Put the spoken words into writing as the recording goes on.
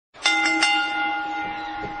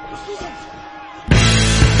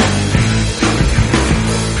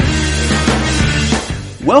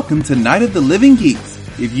Welcome to Night of the Living Geeks.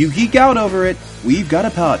 If you geek out over it, we've got a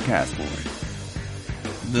podcast for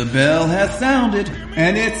it. The bell has sounded,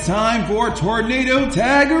 and it's time for Tornado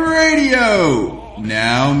Tag Radio.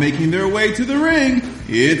 Now making their way to the ring,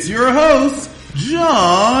 it's your hosts,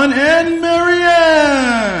 John and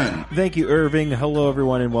Marianne. Thank you, Irving. Hello,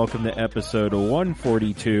 everyone, and welcome to episode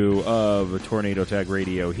 142 of Tornado Tag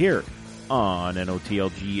Radio here on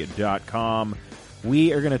NOTLG.com.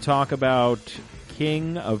 We are going to talk about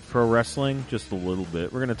King of Pro Wrestling just a little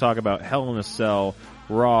bit. We're going to talk about Hell in a Cell,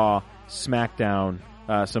 Raw, SmackDown,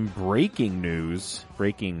 some breaking news,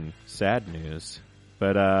 breaking sad news.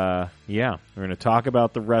 But, yeah, we're going to talk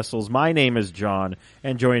about the wrestles. My name is John,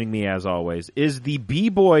 and joining me, as always, is the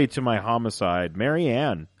B-boy to my homicide,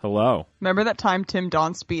 Marianne. Hello. Remember that time Tim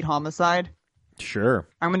Donst beat Homicide? Sure.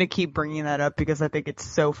 I'm going to keep bringing that up because I think it's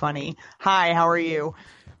so funny. Hi, how are you?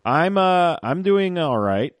 I'm doing all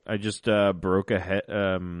right. I just broke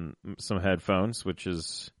some headphones, which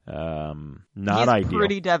is not ideal.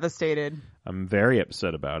 Pretty devastated. I'm very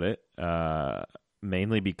upset about it.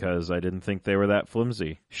 Mainly because I didn't think they were that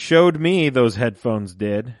flimsy. Showed me those headphones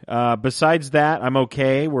did. Besides that, I'm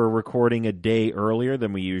okay. We're recording a day earlier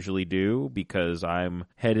than we usually do because I'm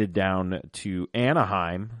headed down to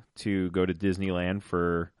Anaheim to go to Disneyland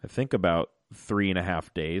for, I think, about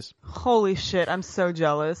 3.5 days. Holy shit, I'm so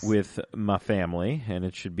jealous. With my family, and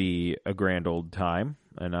it should be a grand old time.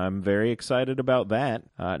 And I'm very excited about that.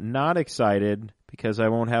 Not excited because I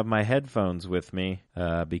won't have my headphones with me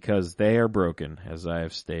because they are broken, as I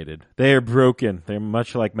have stated. They are broken. They're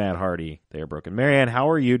much like Matt Hardy. They are broken. Marianne, how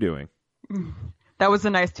are you doing? That was a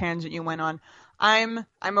nice tangent you went on. I'm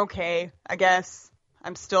okay, I guess.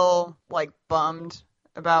 I'm still, bummed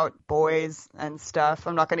about boys and stuff.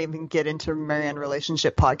 I'm not going to even get into Marianne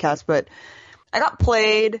relationship podcast, but I got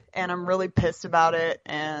played, and I'm really pissed about it,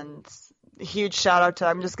 and huge shout out to,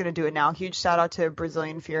 I'm just going to do it now, huge shout out to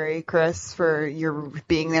Brazilian Fury, Chris, for your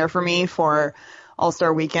being there for me for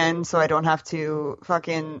All-Star Weekend so I don't have to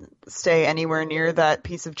fucking stay anywhere near that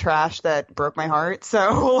piece of trash that broke my heart.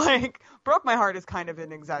 So, broke my heart is kind of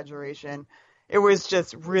an exaggeration. It was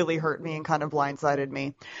just really hurt me and kind of blindsided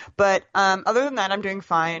me. But other than that, I'm doing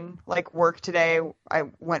fine. Work today, I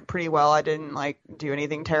went pretty well. I didn't, do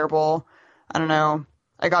anything terrible. I don't know.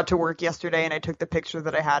 I got to work yesterday and I took the picture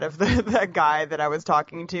that I had of that guy that I was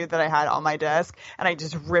talking to that I had on my desk, and I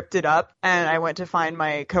just ripped it up, and I went to find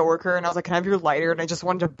my coworker and I was like, can I have your lighter? And I just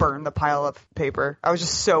wanted to burn the pile of paper. I was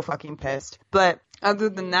just so fucking pissed. But other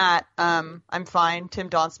than that, I'm fine.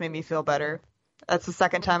 Tim Donst made me feel better. That's the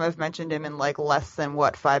second time I've mentioned him in less than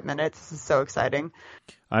 5 minutes. This is so exciting.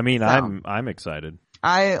 I mean, so, I'm excited.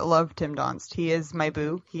 I love Tim Donst. He is my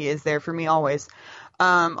boo. He is there for me always.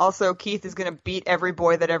 Also, Keith is going to beat every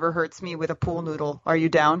boy that ever hurts me with a pool noodle. Are you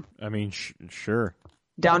down? I mean, sure.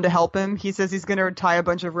 Down to help him? He says he's going to tie a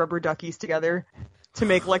bunch of rubber duckies together to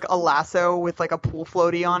make a lasso with a pool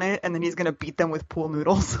floaty on it, and then he's going to beat them with pool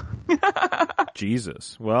noodles.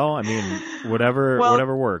 Jesus. Well, I mean,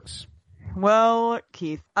 whatever works. Well,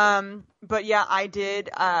 Keith. But yeah, I did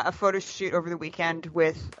a photo shoot over the weekend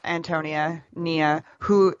with Antonia Nia,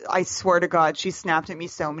 who I swear to God, she snapped at me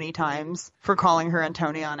so many times for calling her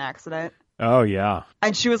Antonia on accident. Oh, yeah.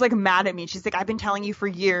 And she was mad at me. She's like, I've been telling you for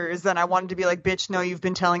years. And I wanted to be like, bitch, no, you've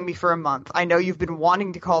been telling me for a month. I know you've been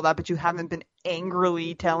wanting to call that, but you haven't been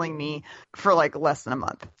angrily telling me for less than a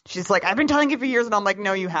month. She's like, I've been telling you for years. And I'm like,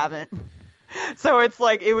 no, you haven't. So it's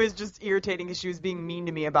it was just irritating because she was being mean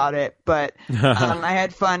to me about it. But I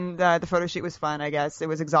had fun. The photo shoot was fun, I guess. It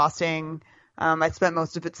was exhausting. I spent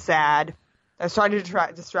most of it sad. I was trying to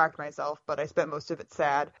distract myself, but I spent most of it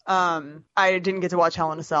sad. I didn't get to watch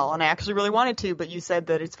Hell in a Cell, and I actually really wanted to, but you said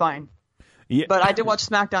that it's fine. Yeah. But I did watch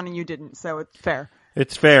SmackDown, and you didn't, so it's fair.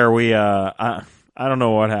 It's fair. I don't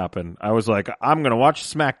know what happened. I was like, I'm going to watch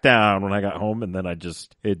SmackDown when I got home, and then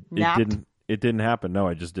it didn't happen. No,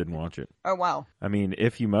 I just didn't watch it. Oh, wow. I mean,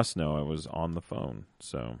 if you must know, I was on the phone,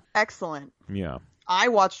 so. Excellent. Yeah. I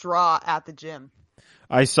watched Raw at the gym.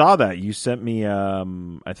 I saw that. You sent me,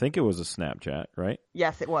 I think it was a Snapchat, right?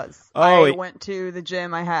 Yes, it was. Oh, I went to the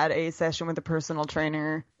gym. I had a session with a personal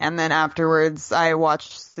trainer, and then afterwards I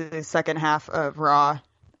watched the second half of Raw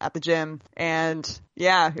at the gym, and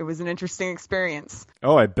yeah, it was an interesting experience.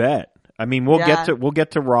 Oh, I bet. I mean, we'll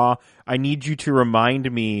get to Raw. I need you to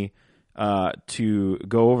remind me to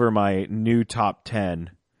go over my new top 10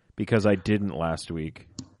 because I didn't last week.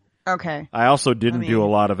 Okay. I also didn't do a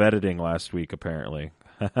lot of editing last week, apparently.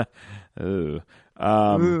 Sorry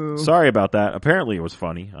about that. Apparently it was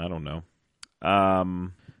funny. I don't know.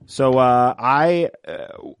 So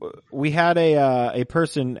we had a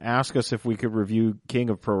person ask us if we could review King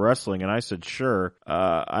of Pro Wrestling, and I said sure.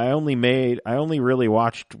 I only really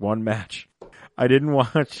watched one match. I didn't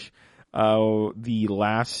watch the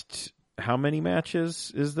last, how many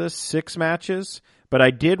matches is this? 6 matches? But I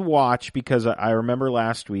did watch because I remember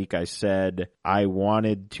last week I said I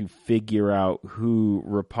wanted to figure out who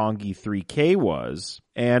Roppongi 3K was.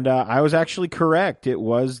 And I was actually correct. It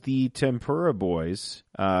was the Tempura Boys,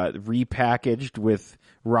 repackaged with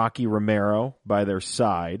Rocky Romero by their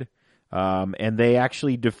side. And they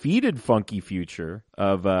actually defeated Funky Future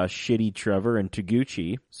of Shitty Trevor and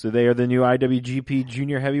Taguchi. So they are the new IWGP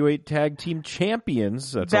Junior Heavyweight Tag Team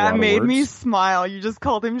Champions. That's that a lot made of words. me smile. You just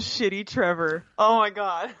called him Shitty Trevor. Oh my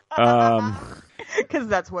god. Because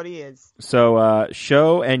that's what he is. So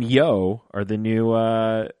Sho and Yo are the new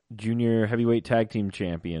Junior Heavyweight Tag Team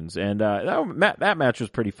Champions. And that match was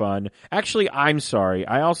pretty fun. Actually, I'm sorry.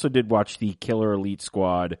 I also did watch the Killer Elite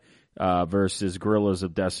Squad versus Guerrillas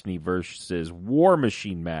of Destiny versus War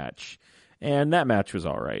Machine match. And that match was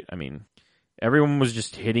all right. I mean, everyone was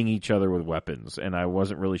just hitting each other with weapons, and I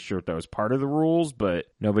wasn't really sure if that was part of the rules, but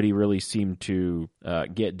nobody really seemed to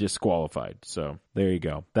get disqualified. So there you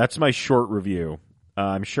go. That's my short review.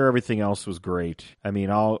 I'm sure everything else was great. I mean,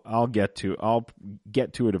 I'll get to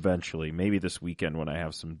it eventually. Maybe this weekend when I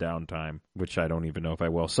have some downtime, which I don't even know if I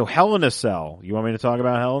will. So Hell in a Cell. You want me to talk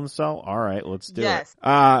about Hell in a Cell? All right, let's do Yes.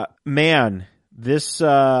 it. Man, this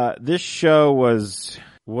show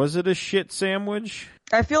was it a shit sandwich?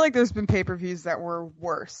 I feel like there's been pay-per-views that were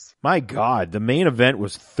worse. My God, the main event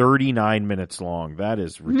was 39 minutes long. That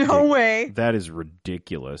is ridiculous. No way. That is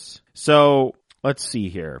ridiculous. So let's see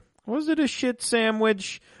here. Was it a shit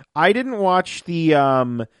sandwich? I didn't watch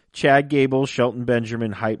the Chad Gable, Shelton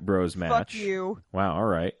Benjamin Hype Bros match. Fuck you. Wow, all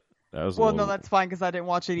right. That was Well, no, that's fine because I didn't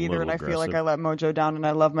watch it either, and I feel like aggressive. I let Mojo down, and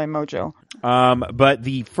I love my Mojo. But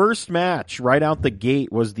the first match right out the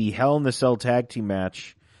gate was the Hell in the Cell tag team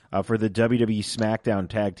match for the WWE SmackDown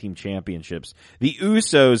Tag Team Championships. The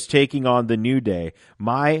Usos taking on the New Day.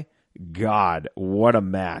 My God, what a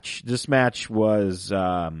match. This match was,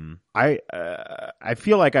 I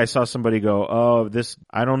feel like I saw somebody go, oh,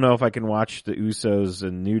 I don't know if I can watch the Usos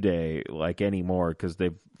and New Day like anymore because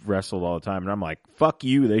they've wrestled all the time. And I'm like, fuck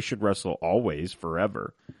you. They should wrestle always,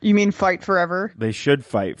 forever. You mean fight forever? They should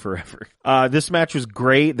fight forever. This match was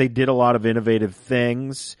great. They did a lot of innovative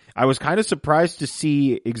things. I was kind of surprised to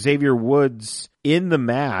see Xavier Woods in the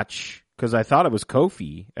match because I thought it was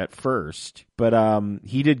Kofi at first, but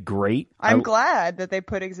he did great. I'm glad that they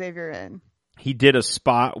put Xavier in. He did a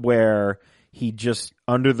spot where he just,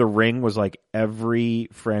 under the ring, was like every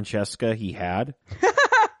Francesca he had.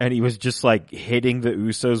 And he was just like hitting the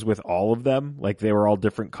Usos with all of them. Like they were all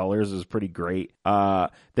different colors. It was pretty great.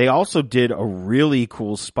 They also did a really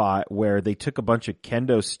cool spot where they took a bunch of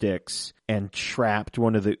kendo sticks and trapped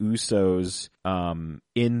one of the Usos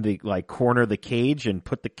in the like corner of the cage and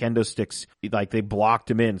put the kendo sticks, like they blocked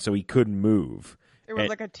him in so he couldn't move. It was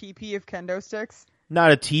like a TP of kendo sticks?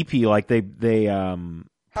 Not a TP, like they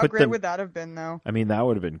How great would that have been though? I mean, that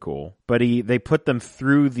would have been cool. But they put them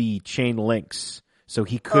through the chain links. So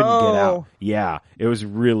he couldn't get out. Yeah, it was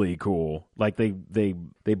really cool. Like they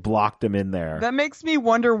blocked him in there. That makes me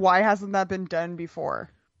wonder why hasn't that been done before?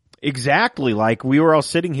 Exactly. Like we were all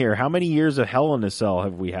sitting here. How many years of Hell in a Cell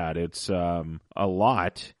have we had? It's a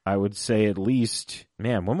lot. I would say at least.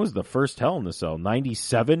 Man, when was the first Hell in a Cell?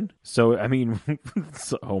 97? So I mean,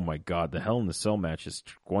 oh my God, the Hell in a Cell match is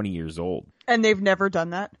 20 years old. And they've never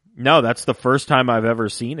done that? No, that's the first time I've ever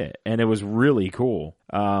seen it, and it was really cool.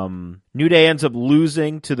 New Day ends up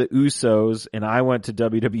losing to the Usos, and I went to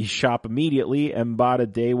WWE Shop immediately and bought a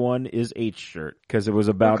Day One is H shirt because it was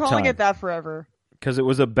about time. We're calling it that forever. Because it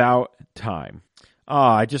was about time. Oh,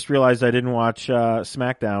 I just realized I didn't watch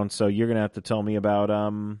SmackDown, so you're gonna have to tell me about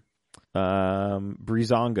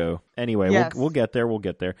Breezango. Anyway, yes. we'll get there. We'll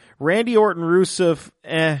get there. Randy Orton, Rusev,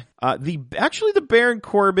 the Baron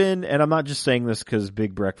Corbin, and I'm not just saying this because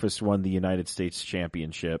Big Breakfast won the United States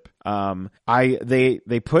Championship.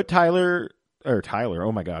 They put Tyler.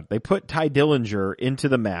 Oh my God, they put Ty Dillinger into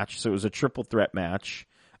the match, so it was a triple threat match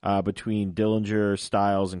between Dillinger,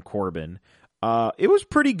 Styles, and Corbin. It was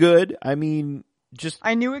pretty good. I mean.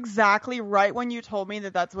 I knew exactly right when you told me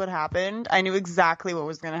that that's what happened. I knew exactly what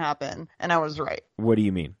was going to happen, and I was right. What do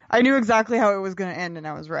you mean? I knew exactly how it was going to end, and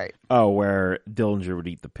I was right. Oh, where Dillinger would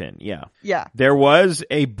eat the pin. Yeah. Yeah. There was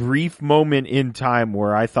a brief moment in time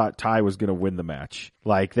where I thought Ty was going to win the match.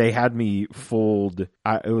 Like, they had me fooled.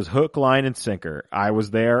 It was hook, line, and sinker. I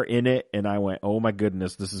was there in it, and I went, oh my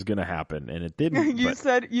goodness, this is going to happen. And it didn't. You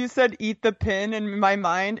said eat the pin, and in my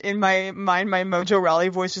mind, my Mojo Raleigh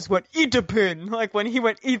voice just went, eat the pin. Like when he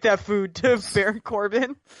went, eat that food to Baron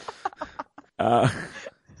Corbin.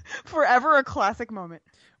 Forever a classic moment.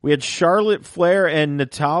 We had Charlotte Flair and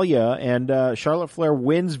Natalya, and Charlotte Flair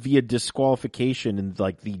wins via disqualification in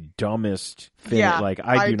like the dumbest finish. Yeah, like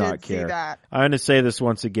I do did not see care. that. I'm going to say this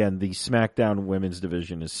once again: the SmackDown Women's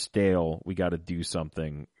Division is stale. We got to do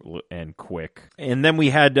something and quick. And then we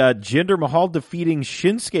had Jinder Mahal defeating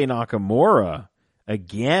Shinsuke Nakamura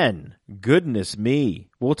again. Goodness me!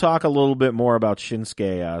 We'll talk a little bit more about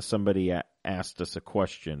Shinsuke. Somebody asked us a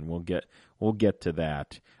question. We'll get to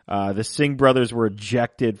that. The Singh brothers were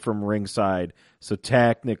ejected from ringside, so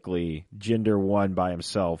technically Jinder won by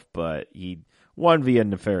himself, but he won via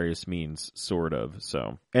nefarious means, sort of.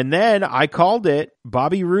 So, and then I called it.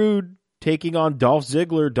 Bobby Roode taking on Dolph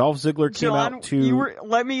Ziggler. Dolph Ziggler came out to...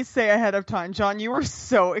 let me say ahead of time, John, you were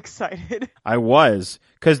so excited. I was,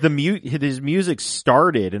 because his music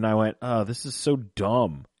started, and I went, oh, this is so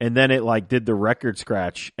dumb. And then it like did the record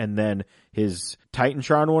scratch, and then his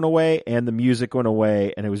Titantron went away, and the music went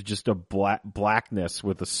away, and it was just a blackness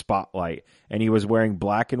with a spotlight. And he was wearing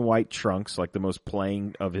black and white trunks, like the most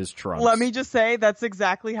plain of his trunks. Let me just say, that's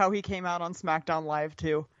exactly how he came out on SmackDown Live,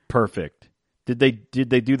 too. Perfect. Did they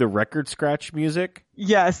do the record scratch music?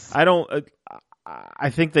 Yes. I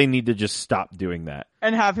think they need to just stop doing that.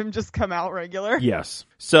 And have him just come out regular? Yes.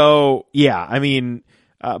 So, yeah, I mean,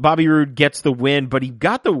 Bobby Roode gets the win, but he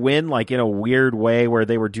got the win like in a weird way where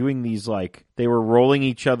they were doing these like, they were rolling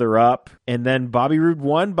each other up, and then Bobby Roode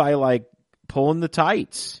won by like pulling the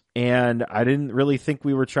tights. And I didn't really think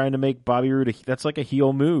we were trying to make Bobby Roode that's like a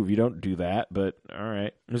heel move. You don't do that, but all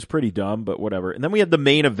right. It was pretty dumb, but whatever. And then we had the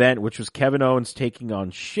main event, which was Kevin Owens taking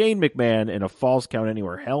on Shane McMahon in a Falls Count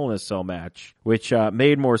Anywhere Hell in a Cell match, which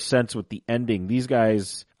made more sense with the ending. These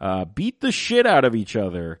guys beat the shit out of each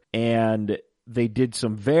other, and they did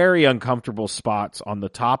some very uncomfortable spots on the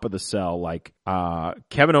top of the cell. Like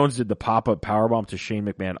Kevin Owens did the pop-up powerbomb to Shane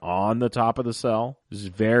McMahon on the top of the cell. This is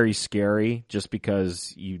very scary just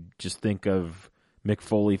because you just think of Mick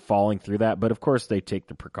Foley falling through that. But, of course, they take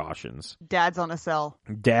the precautions. Dad's on a cell.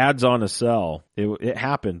 Dad's on a cell. It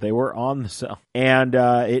happened. They were on the cell. And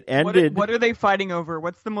it ended... What are they fighting over?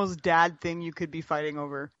 What's the most dad thing you could be fighting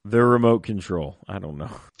over? The remote control. I don't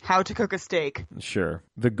know. How to cook a steak. Sure.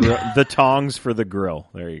 The tongs for the grill.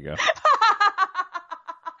 There you go.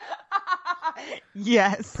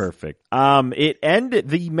 Yes. Perfect.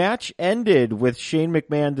 The match ended with Shane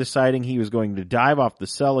McMahon deciding he was going to dive off the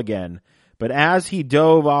cell again. But as he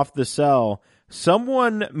dove off the cell,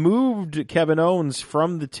 someone moved Kevin Owens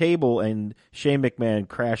from the table, and Shane McMahon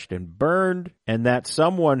crashed and burned. And that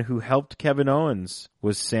someone who helped Kevin Owens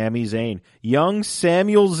was Sami Zayn. Young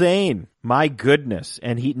Samuel Zayn. My goodness.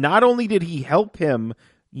 And he not only did he help him,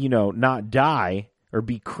 not die or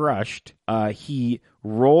be crushed, he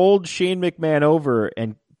rolled Shane McMahon over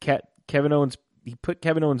and Kevin Owens. He put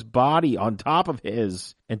Kevin Owens' body on top of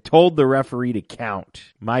his and told the referee to count.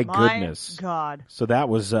 My goodness. God. So that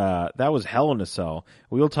was Hell in a Cell.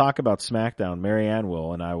 We'll talk about SmackDown. Marianne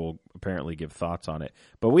will, and I will apparently give thoughts on it.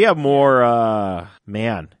 But we have more,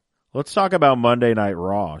 let's talk about Monday Night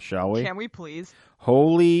Raw, shall we? Can we please?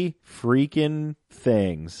 Holy freaking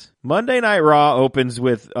things. Monday Night Raw opens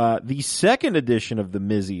with the second edition of the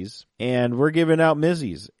Mizzies, and we're giving out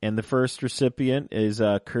Mizzies. And the first recipient is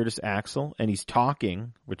Curtis Axel, and he's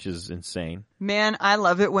talking, which is insane. Man, I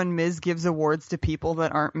love it when Miz gives awards to people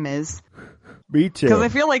that aren't Miz. Me too. Because I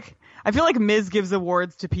feel like Miz gives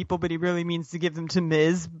awards to people, but he really means to give them to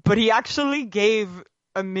Miz. But he actually gave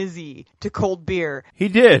a Mizzy to Cold Beer. He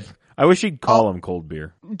did. I wish he'd call him Cold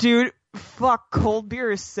Beer. Dude, fuck, Cold Beer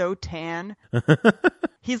is so tan.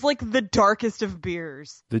 He's like the darkest of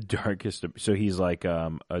beers. The darkest of... So he's like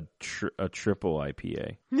a triple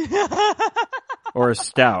IPA. Or a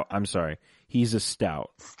stout. I'm sorry. He's a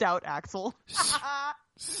stout. Stout Axel.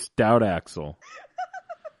 Stout Axel.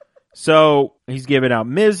 So he's giving out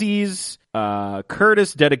Mizzies.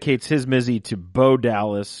 Curtis dedicates his Mizzy to Bo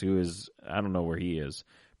Dallas, who is... I don't know where he is.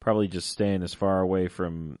 Probably just staying as far away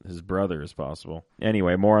from his brother as possible.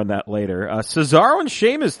 Anyway, more on that later. Cesaro and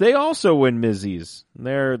Sheamus, they also win Mizzies.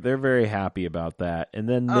 They're very happy about that. And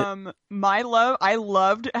then I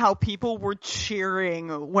loved how people were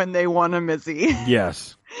cheering when they won a Mizzy.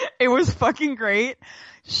 Yes. It was fucking great.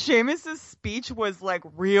 Sheamus's speech was like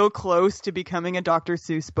real close to becoming a Dr.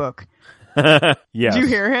 Seuss book. Yes. Did you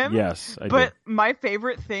hear him? Yes, I But did. my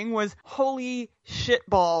favorite thing was, holy shit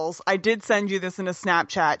balls. I did send you this in a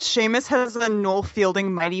Snapchat. Sheamus has a Noel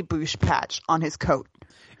Fielding Mighty Boosh patch on his coat.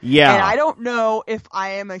 Yeah. And I don't know if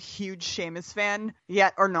I am a huge Sheamus fan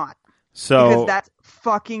yet or not. So because that's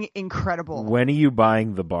fucking incredible. When are you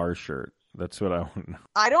buying the bar shirt? That's what I want to know.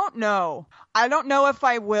 I don't know. I don't know if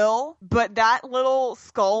I will, but that little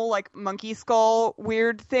skull, like monkey skull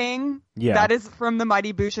weird thing, that is from the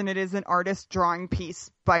Mighty Boosh, and it is an artist drawing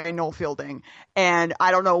piece by Noel Fielding. And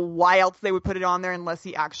I don't know why else they would put it on there unless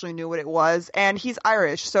he actually knew what it was. And he's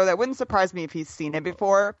Irish, so that wouldn't surprise me if he's seen it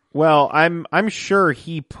before. Well, I'm sure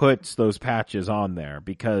he puts those patches on there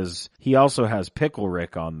because he also has Pickle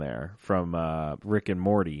Rick on there from Rick and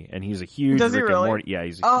Morty, and he's a huge Does he Rick really? and Morty. Yeah,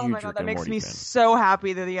 he's a huge my God, Rick that and makes Morty me fan. so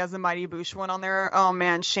happy that he has a Mighty Boosh one on there. Oh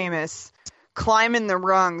man, Sheamus, climbing the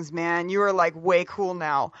rungs, man. You are like way cool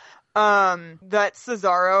now. That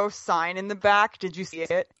Cesaro sign in the back, did you see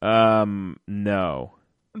it? No.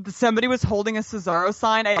 Somebody was holding a Cesaro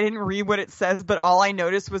sign. I didn't read what it says, but all I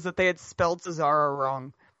noticed was that they had spelled Cesaro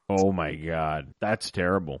wrong. Oh my God, that's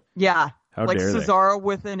terrible. Yeah. How like dare they? Cesaro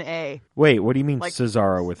with an A. Wait, what do you mean Like,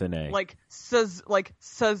 Cesaro with an A? Like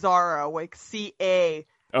Cesaro, like C-A.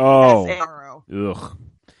 Oh. S-A-R-O. Ugh.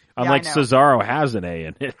 I'm Yeah, like, I know. Cesaro has an A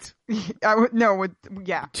in it.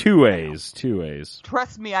 Yeah. Two A's.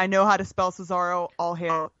 Trust me, I know how to spell Cesaro. All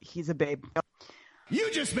hail, he's a babe.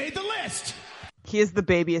 You just made the list! He is the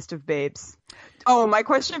babiest of babes. Oh, my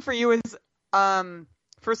question for you is,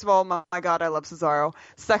 first of all, my God, I love Cesaro.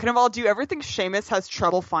 Second of all, do you ever think Sheamus has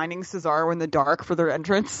trouble finding Cesaro in the dark for their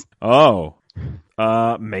entrance? Oh.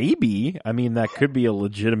 Maybe. I mean, that could be a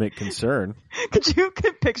legitimate concern. Could you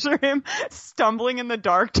picture him stumbling in the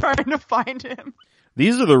dark trying to find him?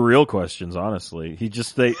 These are the real questions, honestly.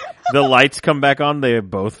 The lights come back on, they have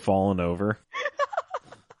both fallen over.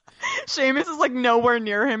 Sheamus is like nowhere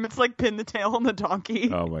near him. It's like pin the tail on the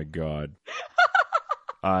donkey. Oh my God.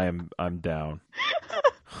 I'm down.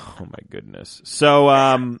 Oh my goodness.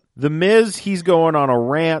 So, the Miz, he's going on a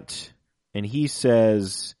rant, and he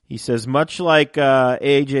says, much like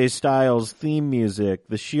AJ Styles' theme music,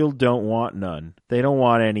 the Shield don't want none. They don't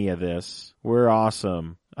want any of this. We're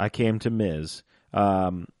awesome. I came to Miz. I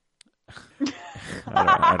don't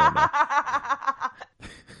know.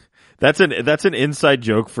 That's an inside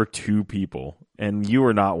joke for two people, and you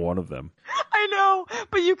are not one of them. I know,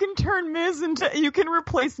 but you can turn Miz you can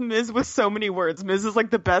replace Miz with so many words. Miz is like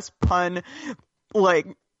the best pun. Like,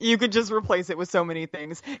 you could just replace it with so many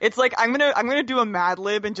things. It's like, I'm gonna do a Mad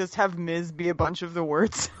Lib and just have Miz be a bunch of the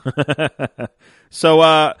words.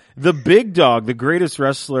 So, the big dog, the greatest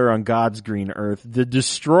wrestler on God's green earth, the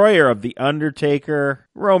destroyer of The Undertaker,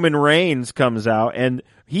 Roman Reigns, comes out, and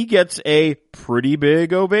he gets a pretty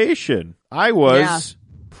big ovation. I was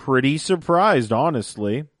pretty surprised,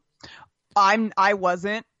 honestly. I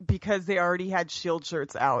wasn't, because they already had Shield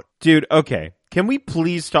shirts out. Dude, okay. Can we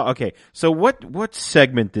please talk? Okay, so what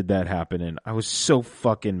segment did that happen in? I was so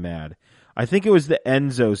fucking mad. I think it was the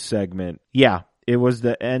Enzo segment. Yeah, it was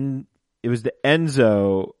the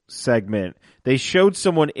Enzo segment. They showed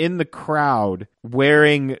someone in the crowd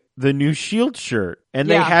wearing the new Shield shirt, and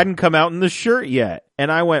they hadn't come out in the shirt yet. And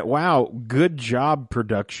I went, wow, good job,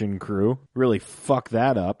 production crew. Really fuck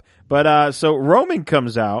that up. But so Roman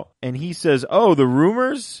comes out, and he says, oh, the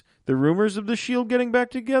rumors of the Shield getting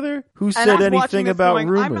back together? Who said anything about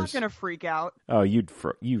rumors? I'm not going to freak out. Oh, you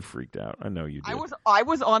freaked out. I know you did. I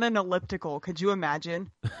was on an elliptical. Could you imagine?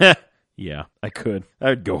 Yeah, I could. That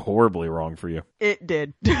would go horribly wrong for you. It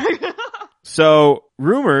did. So,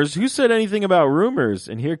 rumors. Who said anything about rumors?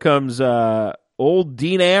 And here comes old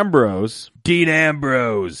Dean Ambrose.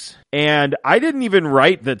 And I didn't even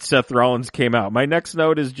write that Seth Rollins came out. My next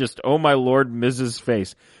note is just, oh my Lord, Miz's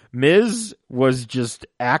face. Miz was just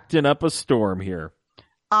acting up a storm here.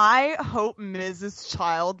 I hope Miz's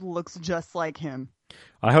child looks just like him.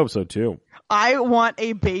 I hope so too. I want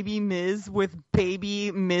a baby Miz with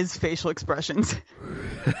baby Miz facial expressions.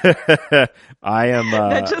 I am.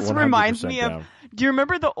 That just reminds me down. of. Do you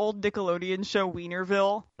remember the old Nickelodeon show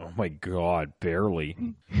Wienerville? Oh my God, barely.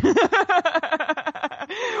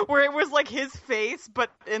 Where it was like his face,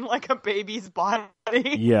 but in like a baby's body.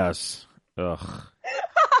 Yes. Ugh.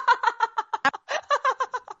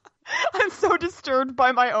 I'm so disturbed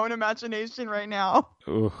by my own imagination right now.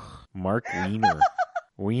 Ugh, Mark Wiener.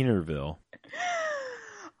 Wienerville.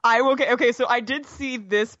 Okay, so I did see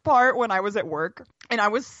this part when I was at work, and I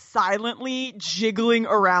was silently jiggling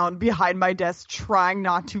around behind my desk trying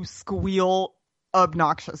not to squeal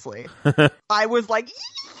obnoxiously. I was like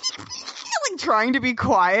trying to be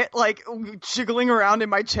quiet, like jiggling around in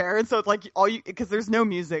my chair, and so it's like because there's no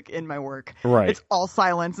music in my work. Right. It's all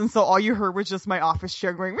silence, and so all you heard was just my office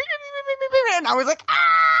chair going, and I was like,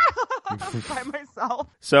 by myself.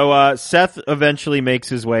 So Seth eventually makes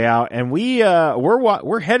his way out, and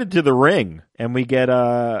we're headed to the ring, and we get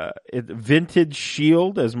vintage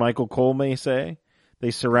Shield, as Michael Cole may say.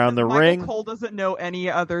 They surround the ring. Michael Cole doesn't know any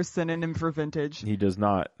other synonym for vintage. He does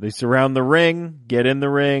not. They surround the ring, get in the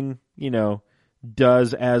ring,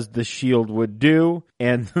 does as the Shield would do,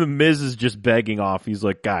 and the Miz is just begging off. He's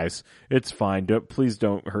like, guys, it's fine. Please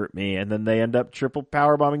don't hurt me. And then they end up triple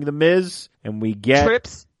powerbombing the Miz, and we get...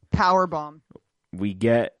 Trips powerbomb. We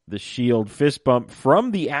get the Shield fist bump from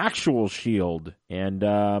the actual Shield. And,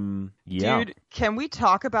 yeah. Dude, can we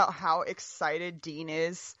talk about how excited Dean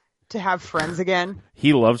is to have friends again?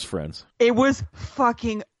 He loves friends. It was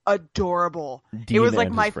fucking adorable. Dean it was like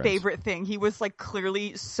and my his friends. favorite thing. He was like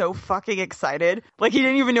clearly so fucking excited. Like he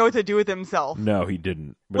didn't even know what to do with himself. No, he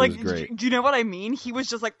didn't. But like, it was great. Do you know what I mean? He was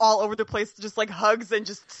just like all over the place, just like hugs and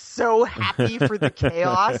just so happy for the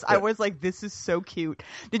chaos. I was like, this is so cute.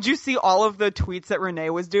 Did you see all of the tweets that Renee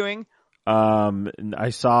was doing? I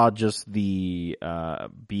saw just the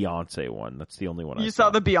Beyonce one. That's the only one I saw. You saw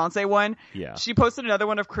the Beyonce one? Yeah. She posted another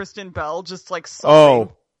one of Kristen Bell just like sobbing.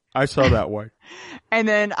 Oh, I saw that one. And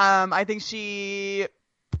then I think she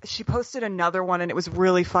posted another one, and it was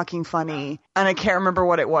really fucking funny. And I can't remember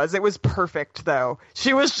what it was. It was perfect though.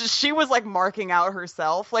 She was like marking out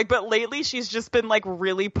herself. Like, but lately she's just been like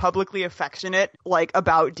really publicly affectionate, like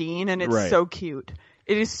about Dean, and it's so cute.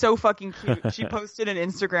 It is so fucking cute. She posted an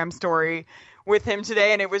Instagram story with him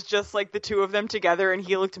today, and it was just like the two of them together, and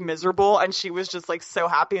he looked miserable, and she was just like so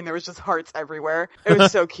happy, and there was just hearts everywhere. It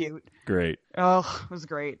was so cute. Great. Oh, it was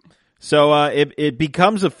great. So it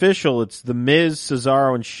becomes official. It's The Miz,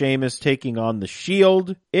 Cesaro, and Sheamus taking on The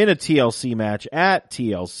Shield in a TLC match at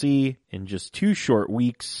TLC in just 2 short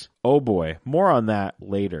weeks. Oh boy, more on that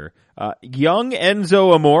later. Young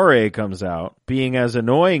Enzo Amore comes out, being as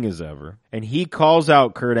annoying as ever, and he calls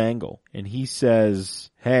out Kurt Angle, and he says,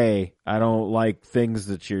 hey, I don't like things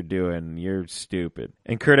that you're doing. You're stupid.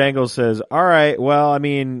 And Kurt Angle says, all right, well, I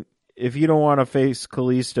mean, if you don't want to face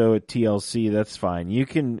Kalisto at TLC, that's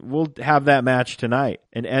fine. We'll have that match tonight.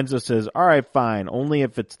 And Enzo says, all right, fine, only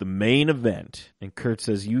if it's the main event. And Kurt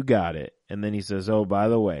says, you got it. And then he says, oh, by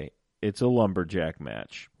the way, it's a lumberjack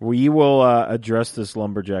match. We will address this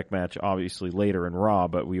lumberjack match obviously later in Raw,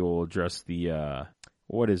 but we will address the,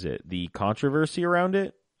 what is it? The controversy around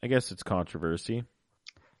it? I guess it's controversy.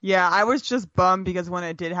 Yeah, I was just bummed because when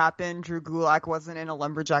it did happen, Drew Gulak wasn't in a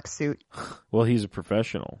lumberjack suit. Well, he's a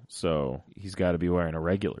professional, so he's got to be wearing a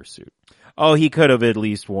regular suit. Oh, he could have at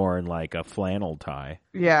least worn like a flannel tie.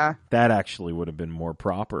 Yeah. That actually would have been more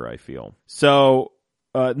proper, I feel. So,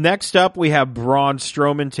 next up, we have Braun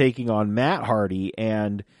Strowman taking on Matt Hardy,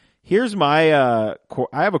 and here's my, I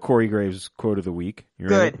have a Corey Graves quote of the week.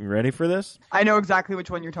 Good. You ready for this? I know exactly which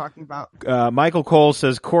one you're talking about. Michael Cole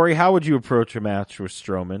says, Corey, how would you approach a match with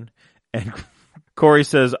Strowman? And Corey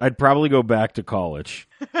says, I'd probably go back to college.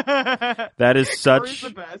 That is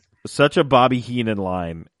such a Bobby Heenan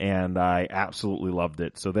line, and I absolutely loved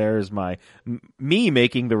it. So there's me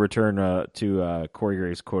making the return to Corey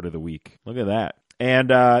Graves' quote of the week. Look at that. And,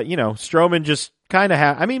 Strowman just kind of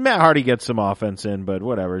Matt Hardy gets some offense in, but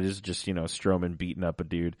whatever. It is just, Strowman beating up a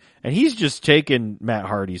dude. And he's just taking Matt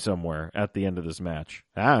Hardy somewhere at the end of this match.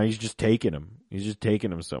 He's just taking him. He's just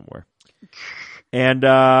taking him somewhere. And,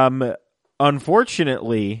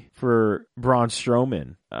 unfortunately for Braun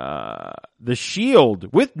Strowman, the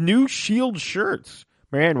Shield with new Shield shirts.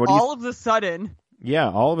 Man, all of a sudden.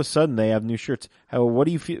 Yeah, all of a sudden they have new shirts. How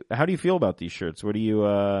do you feel about these shirts? What do you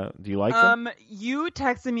like them? You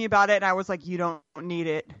texted me about it, and I was like, you don't need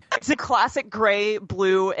it. It's a classic gray,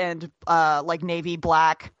 blue, and like navy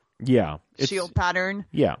black. Yeah, Shield pattern.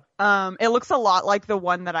 Yeah. It looks a lot like the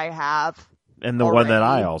one that I have, and the one that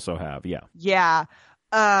I also have. Yeah. Yeah.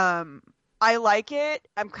 I like it.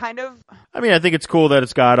 I think it's cool that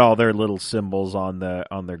it's got all their little symbols on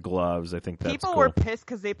their gloves. I think that's people cool. were pissed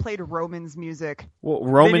because they played Roman's music. Well,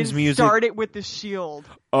 Roman's music started with the Shield.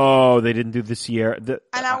 Oh, they didn't do the Sierra. And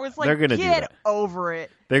I was like, they're gonna get over it.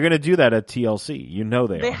 They're gonna do that at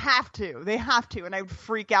TLC. They have to. They have to, and I would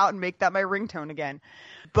freak out and make that my ringtone again.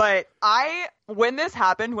 But when this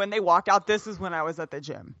happened, when they walked out, this is when I was at the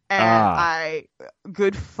gym. And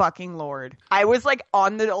good fucking Lord. I was like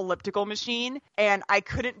on the elliptical machine and I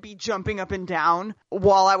couldn't be jumping up and down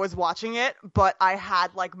while I was watching it, but I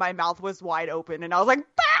had like my mouth was wide open and I was like,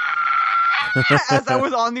 as I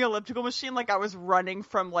was on the elliptical machine, like I was running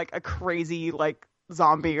from like a crazy like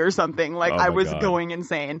zombie or something. Like I was going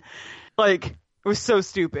insane. Like it was so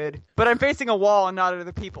stupid. But I'm facing a wall and not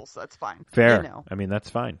other people, so that's fine. Fair. You know. I mean, that's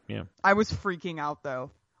fine. Yeah. I was freaking out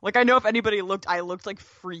though. Like I know if anybody looked, I looked like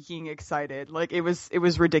freaking excited. Like it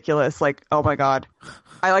was ridiculous. Like, oh my God.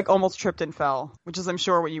 I like almost tripped and fell, which is I'm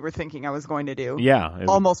sure what you were thinking I was going to do. Yeah.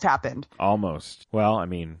 Almost happened. Almost. Well, I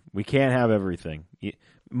mean, we can't have everything.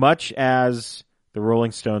 Much as the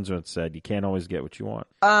Rolling Stones once said, you can't always get what you want.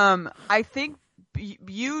 I think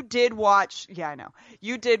you did watch,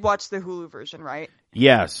 you did watch the Hulu version, right?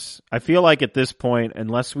 Yes. I feel like at this point,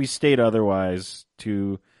 unless we state otherwise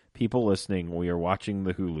to people listening, we are watching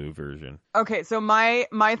the Hulu version. Okay, so my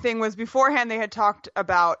thing was beforehand they had talked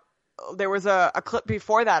about, there was a clip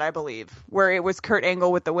before that, I believe, where it was Kurt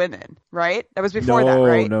Angle with the women, right? That was before that,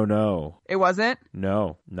 right? No. It wasn't?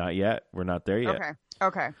 No, not yet. We're not there yet.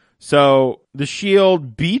 Okay. So the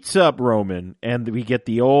Shield beats up Roman, and we get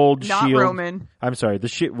the old Not Shield. Roman. I'm sorry. The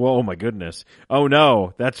Shield. Well, oh my goodness. Oh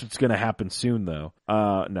no, that's what's going to happen soon, though.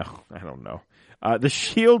 No, I don't know. The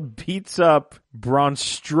Shield beats up Braun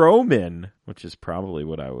Strowman, which is probably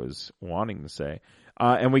what I was wanting to say.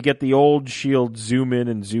 And we get the old Shield zoom in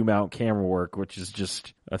and zoom out camera work, which is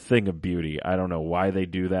just a thing of beauty. I don't know why they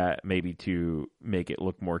do that. Maybe to make it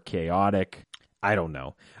look more chaotic. I don't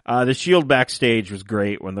know. The Shield backstage was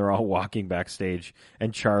great when they're all walking backstage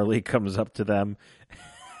and Charlie comes up to them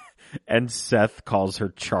and Seth calls her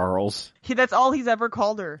Charles. That's all he's ever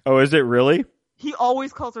called her. Oh, is it really? He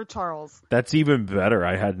always calls her Charles. That's even better.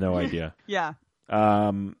 I had no idea. Yeah.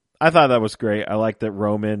 I thought that was great. I like that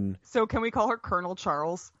Roman... So can we call her Colonel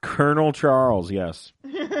Charles? Colonel Charles, yes.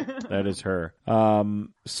 That is her.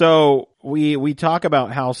 So we talk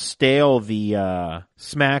about how stale the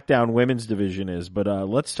SmackDown women's division is, but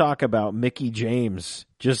let's talk about Mickie James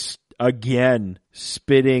just again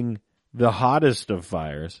spitting the hottest of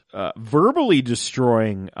fires, verbally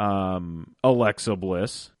destroying Alexa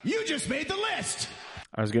Bliss. You just made the list!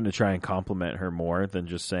 I was going to try and compliment her more than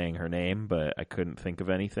just saying her name, but I couldn't think of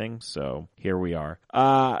anything, so here we are.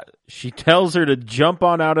 She tells her to jump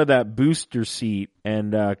on out of that booster seat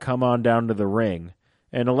and come on down to the ring.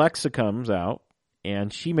 And Alexa comes out,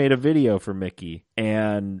 and she made a video for Mickie.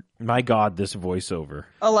 And my God, this voiceover.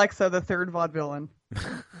 Alexa, the third vaudevillain.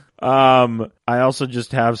 I also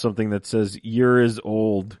just have something that says, "You're as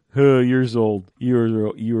old." You're old.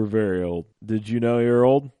 You're very old. Did you know you're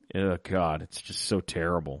old? Oh, God, it's just so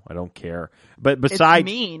terrible. I don't care. But besides... It's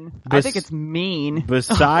mean. I think it's mean.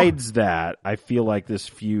 Besides that, I feel like this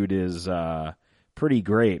feud is pretty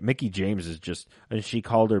great. Mickie James is just... And she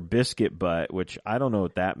called her biscuit butt, which I don't know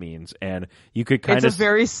what that means. And you could kind of... It's a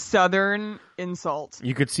very southern insult.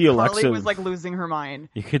 You could see Alexa... Carly was like losing her mind.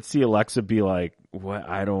 You could see Alexa be like, what?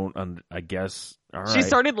 I don't... I guess... All right. She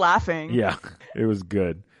started laughing. Yeah, it was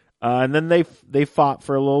good. And then they fought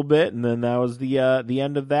for a little bit, and then that was the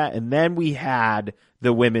end of that. And then we had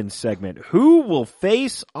the women's segment. Who will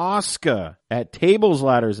face Asuka at tables,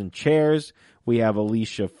 ladders, and chairs? We have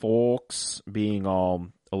Alicia Fox being all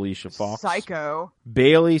Alicia Fox. Psycho.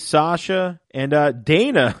 Bayley, Sasha, and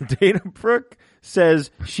Dana. Dana Brooke says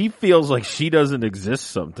she feels like she doesn't exist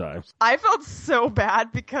sometimes. I felt so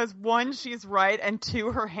bad because one, she's right, and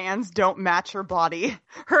two, her hands don't match her body.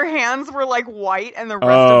 Her hands were like white and the rest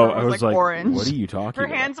of her was like orange. What are you talking about? Her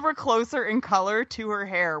hands were closer in color to her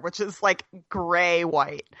hair, which is like gray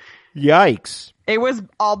white. Yikes. It was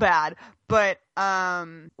all bad. But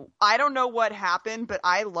I don't know what happened, but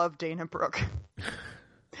I love Dana Brooke.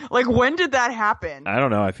 Like, when did that happen? I don't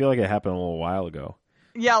know. I feel like it happened a little while ago.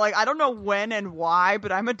 Yeah, like, I don't know when and why,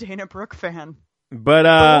 but I'm a Dana Brooke fan. But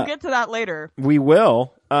we'll get to that later. We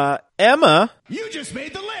will. Emma. You just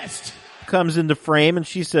made the list! Comes into frame and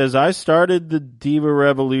she says, I started the Diva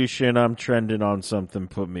Revolution. I'm trending on something.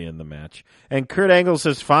 Put me in the match. And Kurt Angle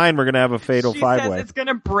says, fine, we're going to have a fatal five-way. She says it's going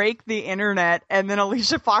to break the internet. And then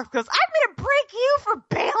Alicia Fox goes, I'm going to break you for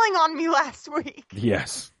bailing on me last week.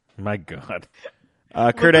 Yes. My God.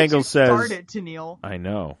 Kurt Angle says... started, Tenille. I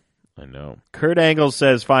know. Kurt Angle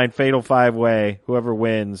says, fine, fatal five-way. Whoever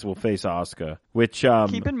wins will face Asuka. Which,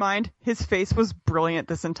 keep in mind, his face was brilliant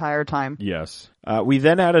this entire time. Yes. We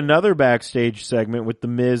then had another backstage segment with The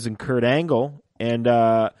Miz and Kurt Angle. And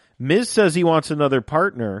Miz says he wants another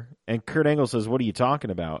partner, and Kurt Angle says, what are you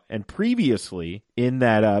talking about? And previously, in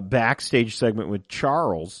that backstage segment with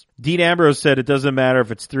Charles, Dean Ambrose said it doesn't matter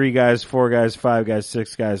if it's 3 guys, 4 guys, 5 guys,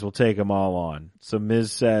 6 guys, we'll take them all on. So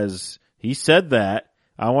Miz says, he said that.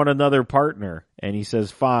 I want another partner. And he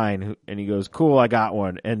says, fine. And he goes, cool, I got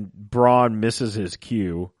one. And Braun misses his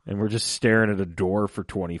cue. And we're just staring at a door for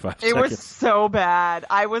 25 seconds. It was so bad.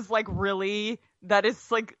 I was like, really? That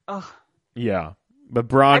is like, ugh. Yeah. But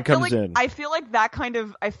Braun comes in. I feel like that kind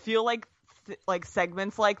of, like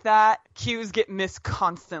segments like that, cues get missed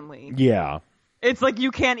constantly. Yeah. It's like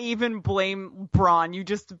you can't even blame Braun. You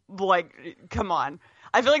just, like, come on.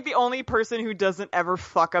 I feel like the only person who doesn't ever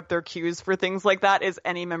fuck up their cues for things like that is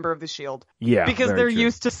any member of the Shield. Yeah, because they're true.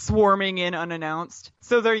 used to swarming in unannounced,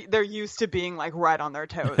 so they're used to being like right on their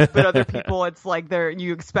toes. But other people, it's like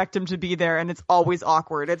you expect them to be there, and it's always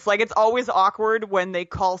awkward. It's like it's always awkward when they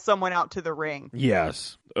call someone out to the ring.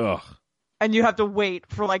 Yes. Ugh. And you have to wait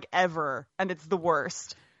for like ever, and it's the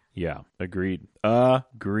worst. Yeah, agreed. So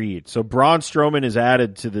Braun Strowman is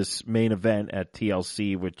added to this main event at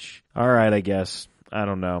TLC, which, all right, I guess. I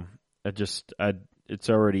don't know. It's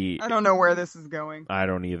already... I don't know where this is going. I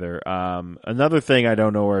don't either. Another thing I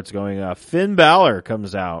don't know where it's going. Finn Balor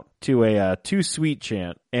comes out to a Too Sweet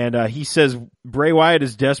chant. And he says Bray Wyatt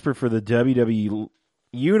is desperate for the WWE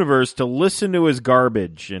Universe to listen to his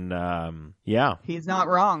garbage. And yeah. He's not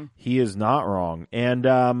wrong. He is not wrong.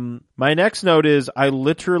 And my next note is I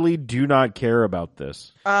literally do not care about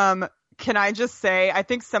this. Can I just say, I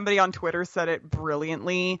think somebody on Twitter said it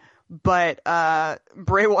brilliantly, but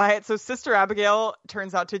Bray Wyatt, so Sister Abigail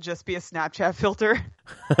turns out to just be a Snapchat filter.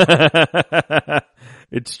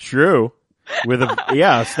 It's true. With a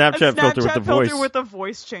Snapchat filter with the voice. Filter with a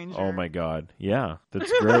voice changer. Oh my god. Yeah,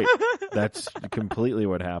 that's great. That's completely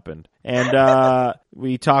what happened. And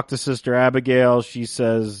we talked to Sister Abigail. She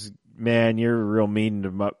says, "Man, you're real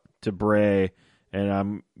mean to Bray, and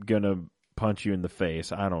I'm going to punch you in the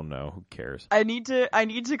face." I don't know. Who cares? I need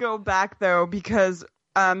to go back though, because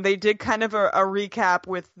they did kind of a recap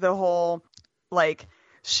with the whole like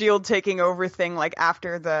Shield taking over thing, like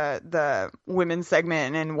after the women's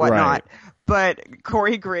segment and whatnot. Right. But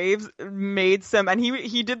Corey Graves made some, and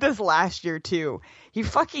he did this last year too. He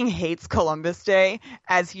fucking hates Columbus Day,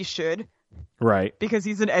 as he should. Right. Because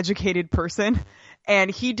he's an educated person.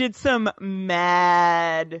 And he did some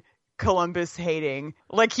mad Columbus hating.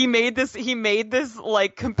 Like he made this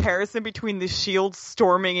like comparison between the Shield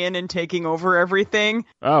storming in and taking over everything.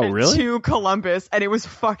 Oh, really? To Columbus, and it was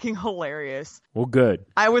fucking hilarious. Well, good.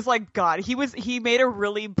 I was like, God, he made a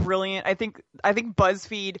really brilliant, I think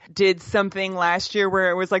BuzzFeed did something last year where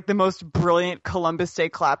it was like the most brilliant Columbus Day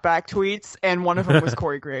clapback tweets, and one of them was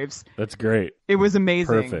Corey Graves. That's great. It was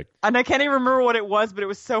amazing. Perfect. And I can't even remember what it was, but it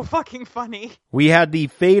was so fucking funny. We had the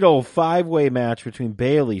fatal 5-way match between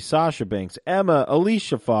Bayley, Sasha Banks, Emma,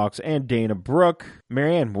 Alicia Fox, and Dana Brooke.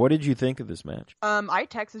 Marianne, what did you think of this match? I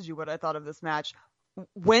texted you what I thought of this match.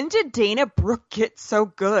 When did Dana Brooke get so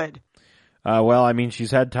good? Well, I mean, she's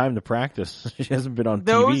had time to practice. She hasn't been on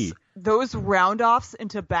TV. Those round-offs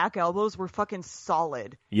into back elbows were fucking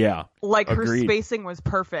solid. Yeah. Like, agreed. Her spacing was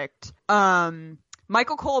perfect.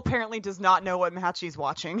 Michael Cole apparently does not know what match he's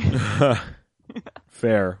watching.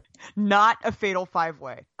 Fair. Not a fatal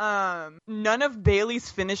 5-way. None of Bayley's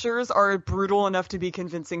finishers are brutal enough to be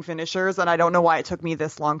convincing finishers, and I don't know why it took me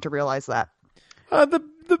this long to realize that.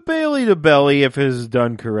 The Bayley to belly, if it is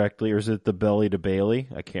done correctly, or is it the belly to Bayley?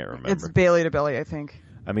 I can't remember. It's Bayley to belly, I think.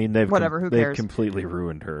 I mean, they've completely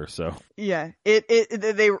ruined her. So yeah,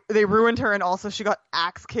 they ruined her, and also she got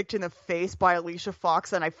axe kicked in the face by Alicia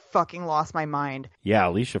Fox, and I fucking lost my mind. Yeah,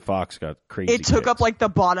 Alicia Fox got crazy. It took up like the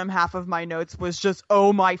bottom half of my notes. Was just,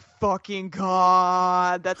 oh my fucking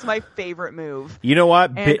god, that's my favorite move. You know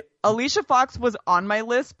what? And Alicia Fox was on my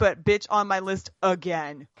list, but bitch on my list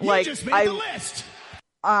again. You just made the list.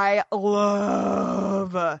 I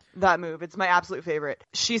love that move. It's my absolute favorite.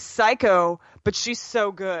 She's psycho, but she's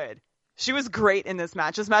so good. She was great in this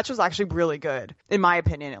match. This match was actually really good, in my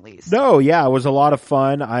opinion, at least. No, yeah, it was a lot of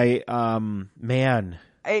fun. Man.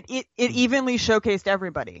 It evenly showcased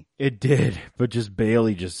everybody. It did, but just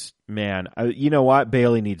Bayley you know what?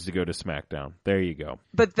 Bayley needs to go to SmackDown. There you go.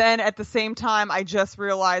 But then at the same time, I just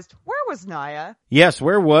realized, where was Nia? Yes,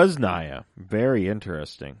 where was Nia? Very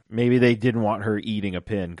interesting. Maybe they didn't want her eating a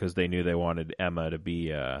pin because they knew they wanted Emma to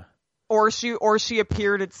be... Or she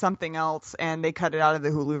appeared at something else and they cut it out of the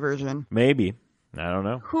Hulu version. Maybe. I don't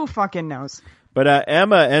know. Who fucking knows? But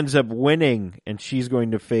Emma ends up winning, and she's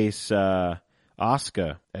going to face...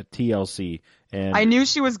 Asuka at TLC. And I knew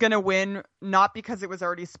she was going to win, not because it was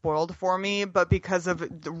already spoiled for me, but because of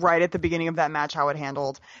right at the beginning of that match how it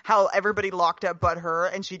handled. How everybody locked up but her,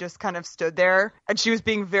 and she just kind of stood there. And she was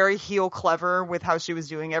being very heel clever with how she was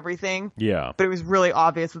doing everything. Yeah. But it was really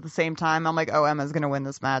obvious at the same time. I'm like, oh, Emma's going to win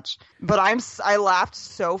this match. But I laughed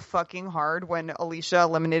so fucking hard when Alicia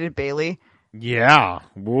eliminated Bayley. Yeah.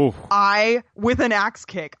 Woof. With an axe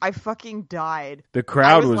kick, I fucking died. The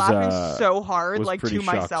crowd was laughing so hard, like pretty to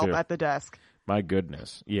myself shocked, too. at the desk. My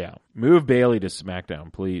goodness. Yeah. Move Bayley to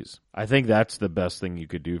SmackDown, please. I think that's the best thing you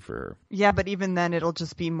could do for her. Yeah, but even then, it'll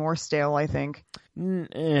just be more stale, I think.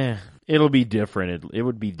 It'll be different. It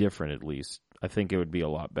would be different, at least. I think it would be a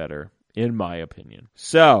lot better, in my opinion.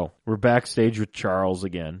 So, we're backstage with Charles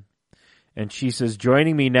again. And she says,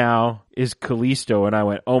 joining me now is Kalisto. And I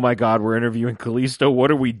went, oh my God, we're interviewing Kalisto. What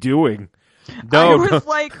are we doing? No, I was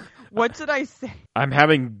like, what did I say? I'm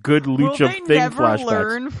having good lucha Will they thing never flashbacks.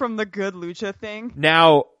 learn from the good lucha thing?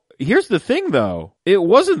 Now, here's the thing, though. It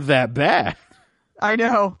wasn't that bad. I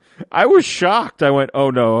know. I was shocked. I went,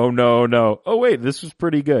 oh no, oh no, oh no. Oh wait, this was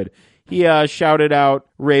pretty good. He shouted out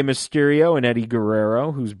Rey Mysterio and Eddie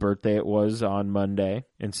Guerrero, whose birthday it was on Monday,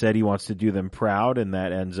 and said he wants to do them proud and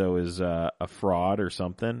that Enzo is a fraud or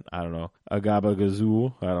something. I don't know.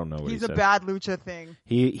 Agabagazoo. I don't know what He's he said. a bad lucha thing.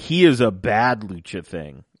 He is a bad lucha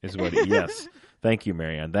thing, is what he, yes. Thank you,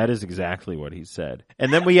 Marianne. That is exactly what he said.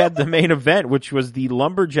 And then we had the main event, which was the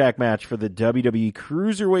Lumberjack match for the WWE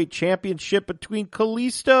Cruiserweight Championship between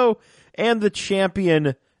Kalisto and the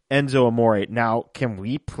champion Enzo Amore. Now, can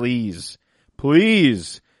we please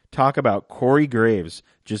talk about Corey Graves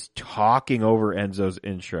just talking over Enzo's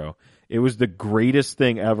intro? It was the greatest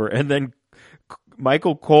thing ever. And then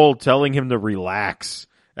Michael Cole telling him to relax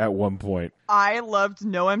at one point. I loved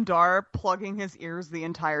Noam Dar plugging his ears the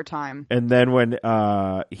entire time. And then when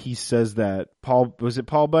he says that Paul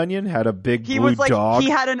Bunyan had a big he blue was like, dog? He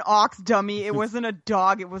had an ox dummy. It wasn't a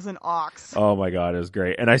dog. It was an ox. Oh my God, it was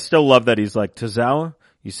great. And I still love that he's like, Tozawa,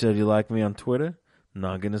 you said you liked me on Twitter? I'm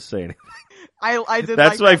not going to say anything. I did.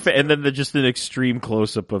 That's like and then just an extreme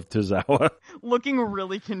close up of Tozawa. Looking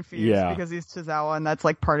really confused because he's Tozawa and that's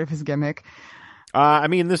like part of his gimmick. I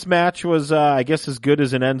mean, this match was, I guess, as good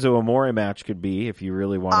as an Enzo Amore match could be, if you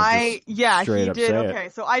really want to straight up say it. Okay,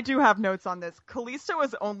 so I do have notes on this. Kalisto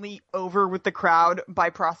was only over with the crowd by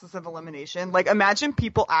process of elimination. Like, imagine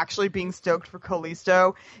people actually being stoked for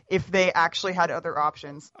Kalisto if they actually had other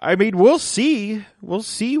options. I mean, we'll see. We'll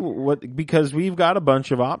see because we've got a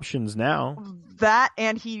bunch of options now. That,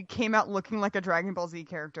 and he came out looking like a Dragon Ball Z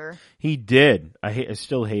character. He did. I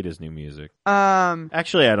still hate his new music.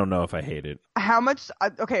 Actually, I don't know if I hate it. How much?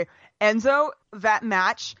 Okay, Enzo, that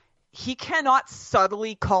match, he cannot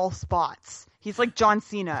subtly call spots. He's like John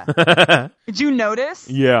Cena. Did you notice?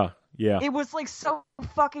 Yeah. It was like so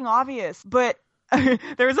fucking obvious, but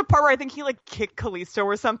there was a part where I think he like kicked Kalisto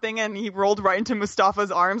or something and he rolled right into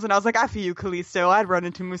Mustafa's arms and I was like, I feel you, Kalisto. I'd run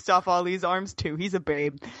into Mustafa Ali's arms too. He's a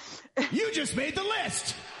babe. You just made the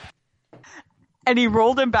list! And he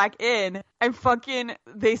rolled him back in and fucking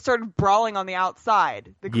they started brawling on the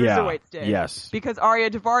outside. The cruiserweights did. Yes. Because Arya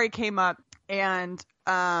Daivari came up and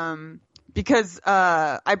because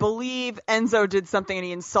I believe Enzo did something and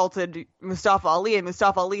he insulted Mustafa Ali and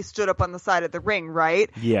Mustafa Ali stood up on the side of the ring, right?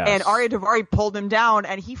 Yes. And Arya Daivari pulled him down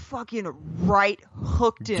and he fucking right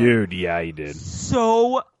hooked him. Dude, yeah, he did.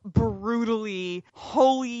 So brutally.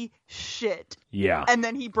 Holy shit. Yeah. And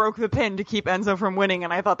then he broke the pin to keep Enzo from winning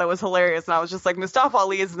and I thought that was hilarious and I was just like, Mustafa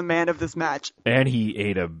Ali is the man of this match. And he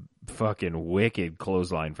ate a fucking wicked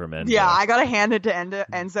clothesline from Enzo. Yeah, I gotta hand it to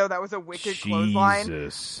Enzo. That was a wicked clothesline.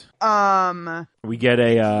 Jesus. We get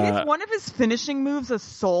is one of his finishing moves a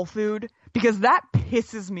soul food? Because that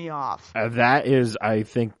pisses me off. That is, I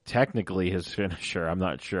think, technically his finisher. I'm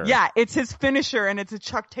not sure. Yeah, it's his finisher, and it's a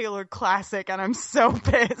Chuck Taylor classic, and I'm so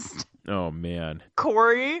pissed. Oh, man.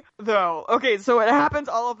 Corey, though. Okay, so it happens,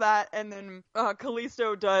 all of that, and then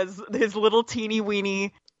Kalisto does his little teeny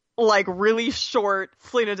weeny, like, really short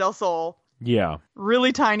Selena del Sol. Yeah.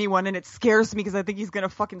 Really tiny one, and it scares me because I think he's gonna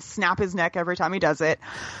fucking snap his neck every time he does it.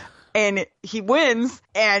 And he wins,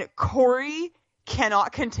 and Corey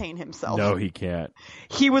cannot contain himself. No, he can't.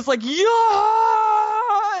 He was like,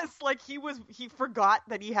 yes! Like, he forgot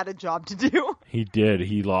that he had a job to do. He did.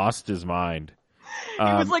 He lost his mind. He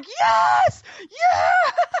was like, yes!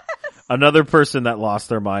 Yes! Another person that lost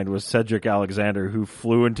their mind was Cedric Alexander, who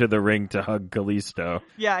flew into the ring to hug Kalisto.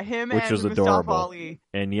 Yeah, him which and was Mustafa adorable. Ali.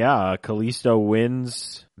 And yeah, Kalisto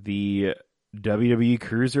wins the WWE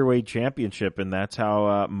Cruiserweight Championship, and that's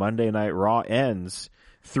how Monday Night Raw ends.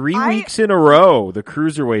 3 weeks in a row, the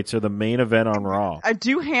cruiserweights are the main event on Raw. I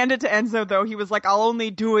do hand it to Enzo, though. He was like, I'll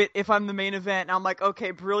only do it if I'm the main event. And I'm like,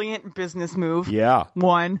 okay, brilliant business move. Yeah.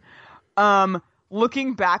 One.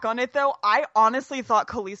 Looking back on it, though, I honestly thought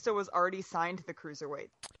Kalisto was already signed to the cruiserweight.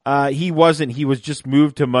 He wasn't. He was just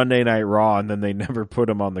moved to Monday Night Raw, and then they never put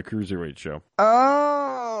him on the cruiserweight show.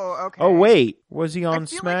 Oh, okay. Oh, wait. Was he on I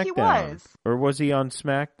feel SmackDown? like he was. Or was he on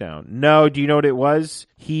SmackDown? No, do you know what it was?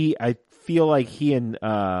 I feel like he and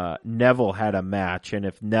Neville had a match, and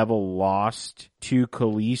if Neville lost to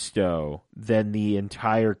Kalisto, then the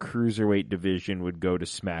entire cruiserweight division would go to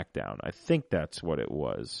SmackDown. I think that's what it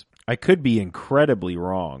was. I could be incredibly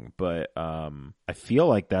wrong, but I feel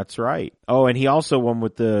like that's right. Oh, and he also won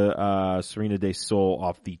with the Serena Del Sol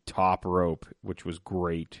off the top rope, which was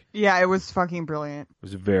great. Yeah, it was fucking brilliant. It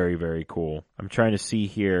was very, very cool. I'm trying to see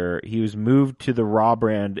here. He was moved to the Raw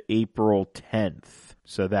brand April 10th.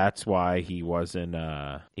 So that's why he was in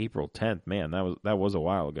April 10th. Man, that was a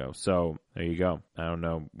while ago. So there you go. I don't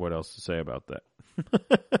know what else to say about that.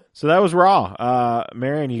 So that was Raw.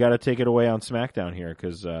 Marion, you got to take it away on SmackDown here,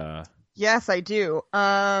 because yes, I do.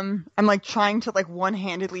 I'm like trying to like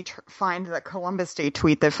one-handedly find that Columbus Day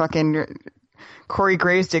tweet that fucking Corey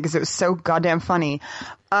Graves did, because it was so goddamn funny.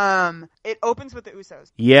 It opens with the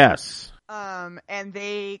Usos. Yes. And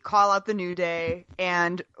they call out the New Day,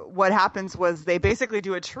 and what happens was they basically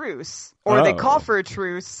do a truce, or they call for a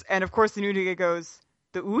truce, and of course the New Day goes,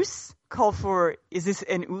 the Us? Call for, is this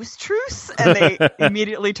an Us truce? And they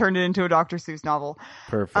immediately turned it into a Dr. Seuss novel.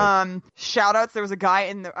 Perfect. Shout outs. There was a guy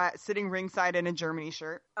in the sitting ringside in a Germany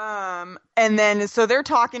shirt. And then, so they're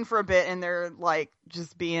talking for a bit, and they're like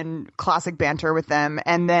just being classic banter with them.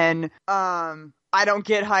 And then, I don't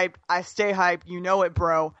get hyped. I stay hyped. You know it,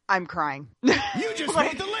 bro. I'm crying. You just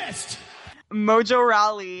made the list. Mojo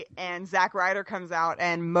Rawley and Zack Ryder comes out,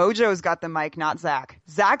 and Mojo's got the mic, not Zack.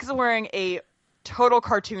 Zack's wearing a total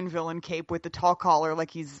cartoon villain cape with the tall collar, like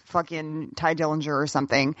he's fucking Ty Dillinger or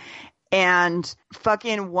something. And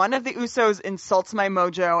fucking one of the Usos insults my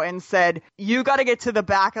Mojo and said, you got to get to the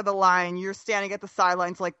back of the line. You're standing at the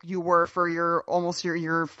sidelines like you were for your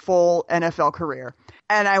full NFL career.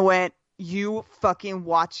 And I went, you fucking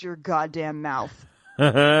watch your goddamn mouth.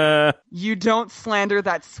 You don't slander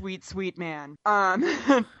that sweet, sweet man.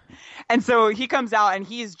 And so he comes out, and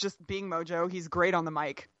he's just being Mojo. He's great on the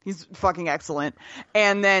mic. He's fucking excellent.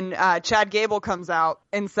 And then Chad Gable comes out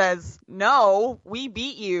and says, no, we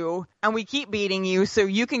beat you, and we keep beating you, so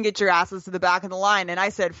you can get your asses to the back of the line. And I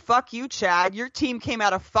said, fuck you, Chad. Your team came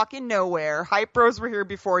out of fucking nowhere. Hype Bros were here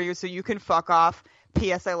before you, so you can fuck off.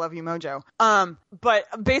 P.S. I love you, Mojo.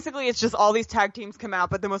 But basically it's just all these tag teams come out,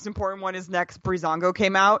 but the most important one is next. Breezango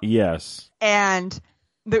came out. Yes. And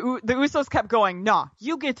the Usos kept going, nah,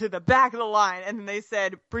 you get to the back of the line. And then they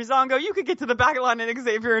said, Breezango, you could get to the back of the line. And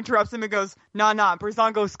Xavier interrupts him and goes, nah,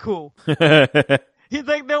 Breezango's cool.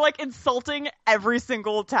 They're like insulting every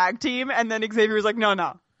single tag team. And then Xavier's like,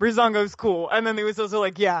 no, Breezango's cool. And then the Usos are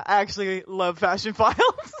like, yeah, I actually love Fashion Files.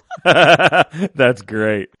 That's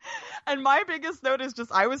great. And my biggest note is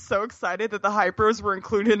just I was so excited that the Hypers were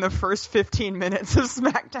included in the first 15 minutes of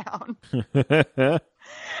SmackDown.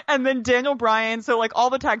 And then Daniel Bryan, so like all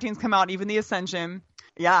the tag teams come out, even the Ascension.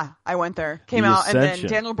 Yeah, I went there. Came out, and then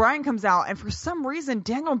Daniel Bryan comes out, and for some reason,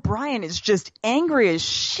 Daniel Bryan is just angry as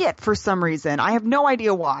shit for some reason. I have no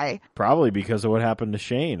idea why. Probably because of what happened to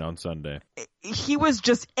Shane on Sunday. He was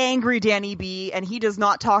just angry Danny B, and he does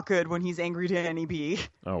not talk good when he's angry Danny B.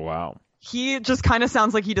 Oh, wow. He just kind of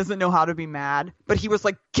sounds like he doesn't know how to be mad, but he was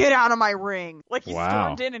like, get out of my ring. Like he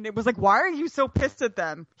stormed in, and it was like, why are you so pissed at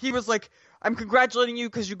them? He was like, I'm congratulating you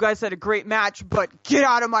because you guys had a great match, but get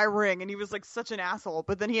out of my ring. And he was like such an asshole.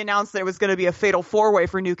 But then he announced that it was going to be a fatal 4-way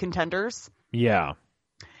for new contenders. Yeah.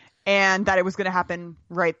 And that it was going to happen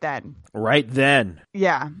right then. Right then.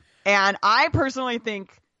 Yeah. And I personally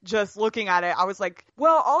think, just looking at it, I was like,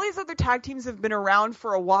 well, all these other tag teams have been around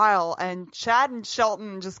for a while, and Chad and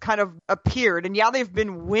Shelton just kind of appeared. And yeah, they've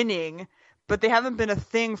been winning, but they haven't been a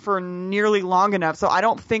thing for nearly long enough. So I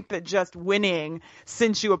don't think that just winning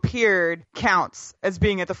since you appeared counts as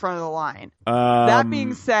being at the front of the line. That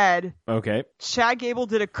being said, okay, Chad Gable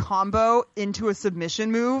did a combo into a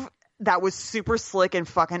submission move that was super slick and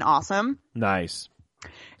fucking awesome. Nice.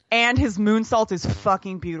 And his moonsault is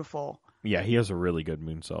fucking beautiful. Yeah, he has a really good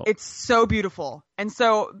moonsault. It's so beautiful. And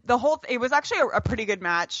so it was actually a pretty good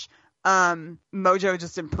match. Mojo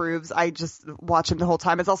just improves. I just watch him the whole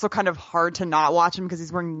time. It's also kind of hard to not watch him because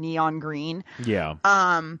he's wearing neon green. Yeah.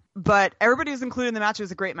 But everybody was included in the match. It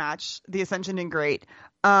was a great match. The Ascension did great.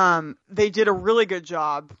 They did a really good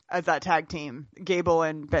job as that tag team, Gable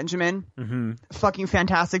and Benjamin. Mm-hmm. Fucking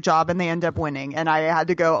fantastic job, and they end up winning. And I had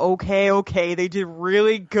to go, okay, they did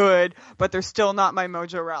really good, but they're still not my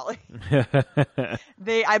Mojo Rally.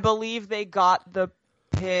 I believe they got the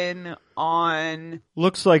pin on...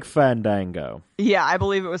 Looks like Fandango. Yeah, I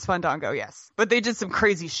believe it was Fandango, yes. But they did some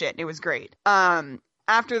crazy shit, and it was great.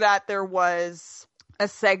 After that, there was a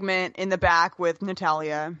segment in the back with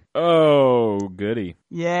Natalya. Oh, goody.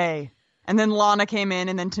 Yay. And then Lana came in,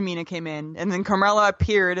 and then Tamina came in, and then Carmella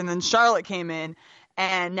appeared, and then Charlotte came in,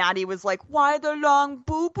 and Natty was like, "Why the long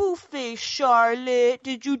boo-boo face, Charlotte?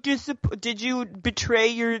 Did you betray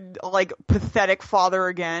your, like, pathetic father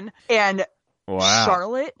again?" And wow.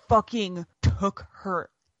 Charlotte fucking took her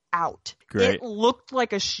out. Great. It looked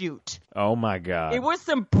like a shoot. Oh my god. It was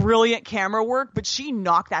some brilliant camera work, but she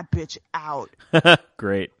knocked that bitch out.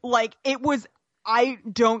 Great. Like, it was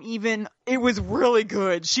really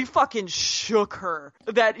good. She fucking shook her.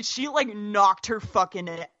 That she, like, knocked her fucking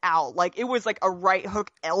out. Like, it was like a right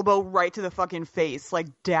hook elbow right to the fucking face, like,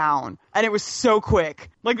 down. And it was so quick.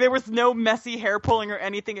 Like, there was no messy hair pulling or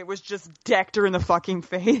anything. It was just decked her in the fucking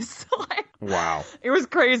face. Like, wow. It was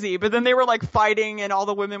crazy. But then they were, like, fighting, and all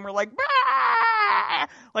the women were like, bah!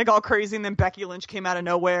 Like, all crazy. And then Becky Lynch came out of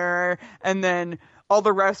nowhere. And then all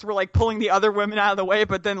the rest were, like, pulling the other women out of the way,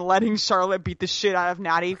 but then letting Charlotte beat the shit out of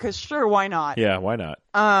Natty, because sure, why not? Yeah, why not?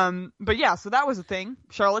 But yeah, so that was a thing.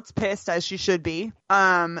 Charlotte's pissed, as she should be.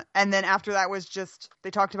 And then after that was just, they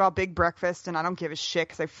talked about Big Breakfast, and I don't give a shit,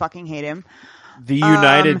 because I fucking hate him. The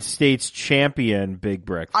United States champion, Big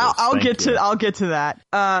Breakfast. I'll get to that.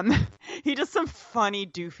 He does some funny,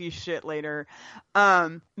 doofy shit later.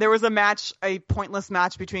 There was a pointless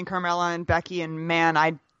match between Carmella and Becky, and man,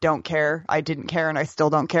 I don't care. I didn't care, and I still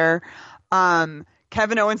don't care.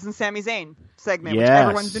 Kevin Owens and Sami Zayn segment, yes. which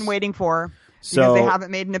everyone's been waiting for. Because they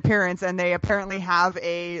haven't made an appearance, and they apparently have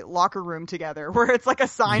a locker room together where it's like a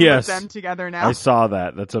sign with them together now. I saw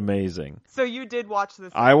that. That's amazing. So you did watch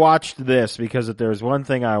this? I watched this because if there was one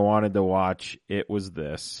thing I wanted to watch, it was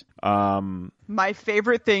this. My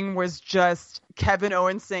favorite thing was just Kevin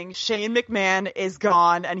Owens saying Shane McMahon is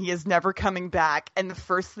gone and he is never coming back. And the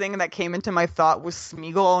first thing that came into my thought was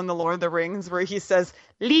Smeagol in The Lord of the Rings, where he says,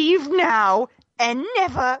 "Leave now and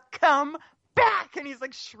never come back," and he's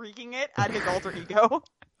like shrieking it at his alter ego.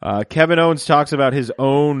 Kevin Owens talks about his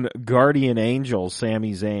own guardian angel,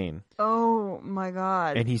 Sami Zayn. Oh my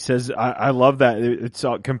god. And he says, I love that. It's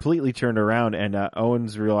all completely turned around, and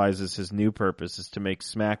Owens realizes his new purpose is to make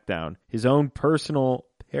SmackDown his own personal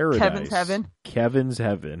paradise. Kevin's heaven. Kevin's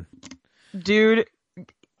heaven. Dude,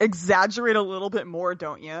 exaggerate a little bit more,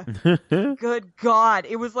 don't you? Good god.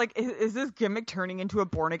 It was like, is this gimmick turning into a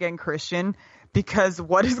born-again Christian? Because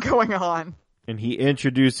what is going on? And he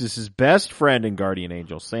introduces his best friend and guardian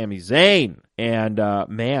angel, Sami Zayn. And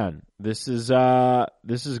man, this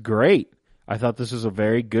is great. I thought this was a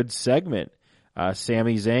very good segment.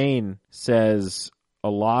 Sami Zayn says a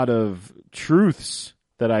lot of truths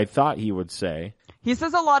that I thought he would say. He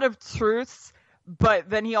says a lot of truths, but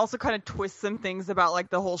then he also kind of twists some things about, like,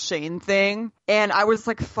 the whole Shane thing. And I was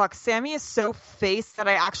like, fuck, Sammy is so face that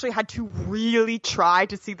I actually had to really try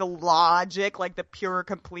to see the logic, like the pure,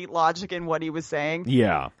 complete logic in what he was saying.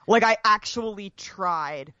 Yeah. Like, I actually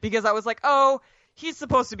tried. Because I was like, oh, he's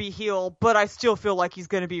supposed to be heel, but I still feel like he's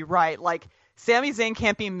going to be right. Like, Sami Zayn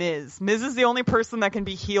can't be Miz. Miz is the only person that can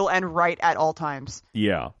be heel and right at all times.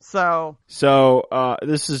 Yeah. So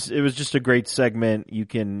it was just a great segment.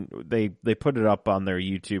 They put it up on their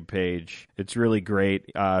YouTube page. It's really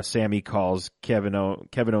great. Sammy calls Kevin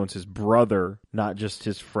Owens his brother, not just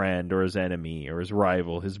his friend or his enemy or his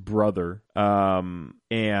rival, his brother. And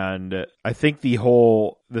I think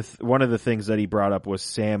one of the things that he brought up was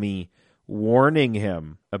Sammy warning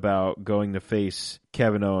him about going to face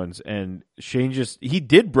Kevin Owens, and Shane he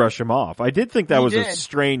did brush him off. I did think that was a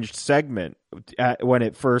strange segment when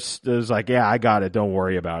it first was like, yeah, I got it, don't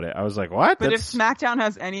worry about it. I was like, what? But if SmackDown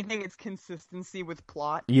has anything, it's consistency with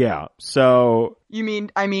plot. Yeah, so... I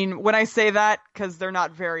mean, when I say that, because they're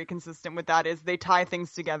not very consistent with that, is they tie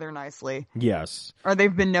things together nicely. Yes. Or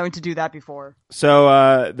they've been known to do that before.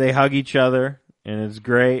 So they hug each other, and it's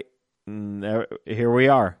great. And here we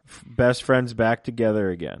are, best friends back together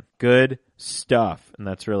again. Good stuff, and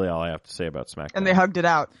that's really all I have to say about SmackDown. And they hugged it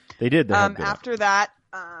out. They did. They hugged it after that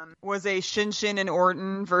was a Shin and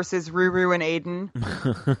Orton versus Ruru and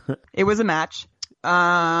Aiden. It was a match. Shin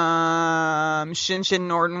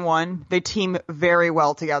and Orton won. They team very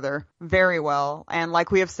well together. Very well. And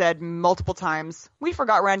like we have said multiple times, we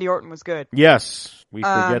forgot Randy Orton was good. Yes. We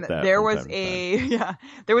forget that. There was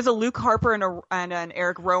there was a Luke Harper and an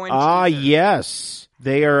Eric Rowan. Yes.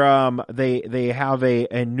 They are they have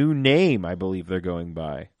a new name, I believe they're going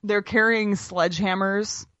by. They're carrying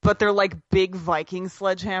sledgehammers, but they're like big Viking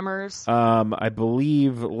sledgehammers. I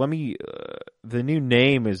believe the new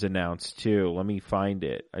name is announced too. Let me find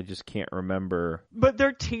it. I just can't remember. But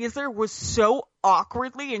their teaser was so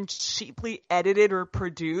awkwardly and cheaply edited or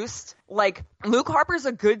produced. Like, Luke Harper's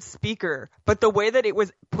a good speaker, but the way that it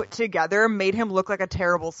was put together made him look like a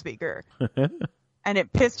terrible speaker. And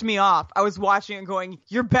it pissed me off. I was watching it going,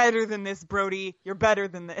 you're better than this, Brody. You're better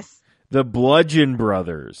than this. The Bludgeon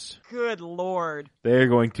Brothers. Good Lord. They're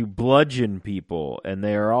going to bludgeon people, and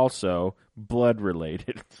they are also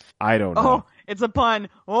blood-related. I don't know. Oh, it's a pun.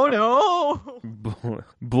 Oh, no.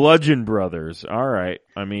 Bludgeon Brothers. All right.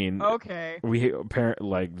 I mean, okay. We apparently,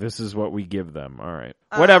 like, this is what we give them. All right.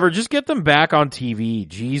 Whatever. Just get them back on TV.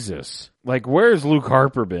 Jesus. Like, where's Luke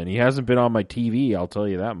Harper been? He hasn't been on my TV, I'll tell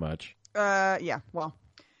you that much. Yeah, well,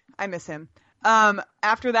 I miss him.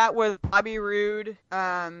 After that was Bobby Roode,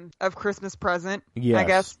 of Christmas Present, yes. I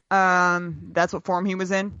guess. That's what form he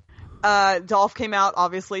was in. Dolph came out,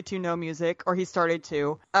 obviously, to no music, or he started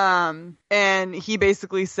to. And he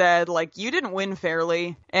basically said, like, you didn't win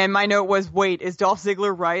fairly. And my note was, wait, is Dolph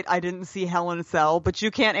Ziggler right? I didn't see Hell in a Cell, but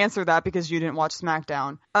you can't answer that because you didn't watch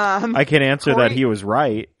SmackDown. I can answer that he was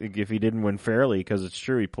right if he didn't win fairly, because it's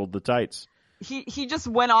true, he pulled the tights. He just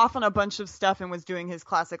went off on a bunch of stuff and was doing his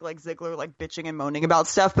classic, like, Ziggler, like, bitching and moaning about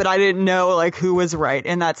stuff, but I didn't know, like, who was right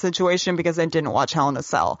in that situation because I didn't watch Hell in a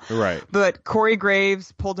Cell. Right. But Corey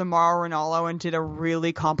Graves pulled a Mauro Ranallo and did a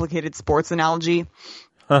really complicated sports analogy.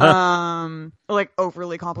 Like,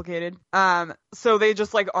 overly complicated. So they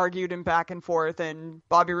just, like, argued him back and forth, and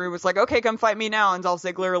Bobby Roode was like, okay, come fight me now, and Dolph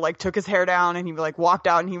Ziggler, like, took his hair down, and he, like, walked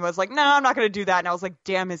out, and he was like, no, I'm not gonna do that, and I was like,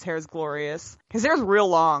 damn, his hair's glorious. His hair's real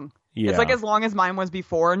long. Yeah. It's like as long as mine was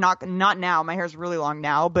before. Not now. My hair's really long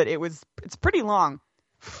now, but it's pretty long.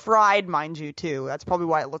 Fried, mind you, too. That's probably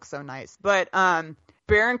why it looks so nice. But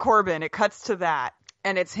Baron Corbin, it cuts to that,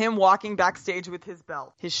 and it's him walking backstage with his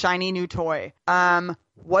belt, his shiny new toy.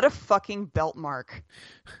 What a fucking belt mark.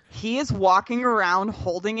 He is walking around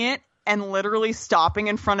holding it and literally stopping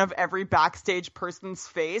in front of every backstage person's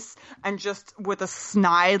face and just with a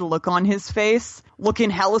snide look on his face, looking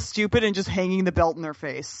hella stupid and just hanging the belt in their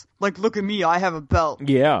face. Like, look at me, I have a belt.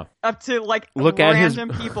 Yeah. Up to, like, random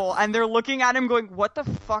people, and they're looking at him going, what the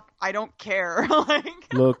fuck? I don't care.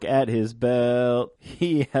 Like, look at his belt.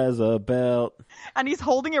 He has a belt. And he's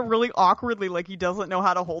holding it really awkwardly, like he doesn't know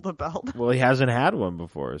how to hold a belt. Well, he hasn't had one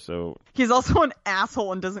before, so... He's also an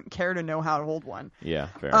asshole and doesn't care to know how to hold one. Yeah,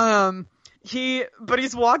 fair. But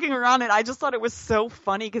he's walking around, and I just thought it was so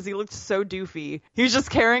funny because he looked so doofy. He was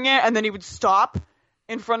just carrying it, and then he would stop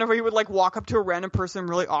in front of her. He would, like, walk up to a random person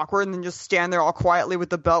really awkward and then just stand there all quietly with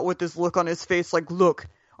the belt with this look on his face like, look,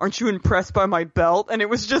 aren't you impressed by my belt? And it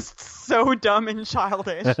was just so dumb and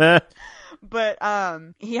childish.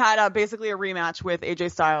 But he had basically a rematch with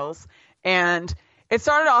AJ Styles, and it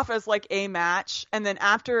started off as, like, a match, and then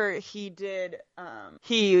after he did,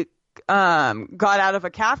 got out of a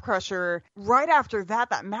calf crusher, right after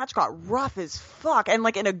that match got rough as fuck, and,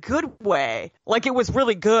 like, in a good way. Like, it was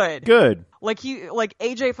really good. Good. Like,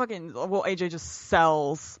 AJ just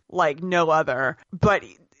sells like no other, but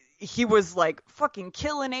he was, like, fucking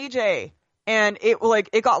killing AJ, and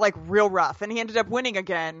it got, like, real rough, and he ended up winning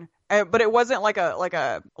again, but it wasn't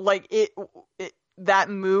that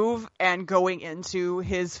move and going into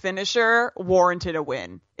his finisher warranted a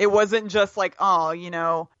win. It wasn't just like,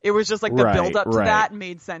 it was just like the build up to that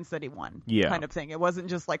made sense that he won, kind of thing. It wasn't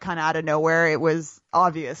just like kind of out of nowhere. It was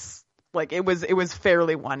obvious. Like it was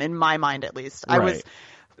fairly won in my mind, at least. Right.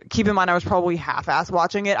 Keep in mind, I was probably half-assed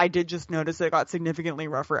watching it. I did just notice it got significantly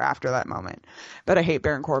rougher after that moment. But I hate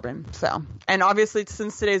Baron Corbin, so. And obviously,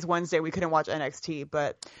 since today's Wednesday, we couldn't watch NXT,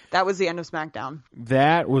 but that was the end of SmackDown.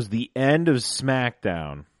 That was the end of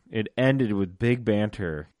SmackDown. It ended with big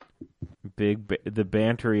banter. The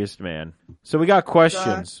banteriest man. So we got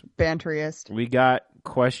questions. The banteriest. We got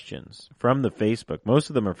questions from the Facebook. Most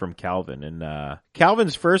of them are from Calvin. And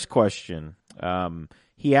Calvin's first question...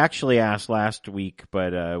 he actually asked last week,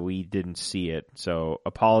 but we didn't see it, so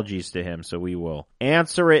apologies to him, so we will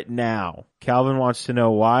answer it now. Calvin wants to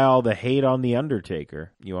know why all the hate on The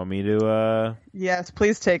Undertaker. You want me to... Yes,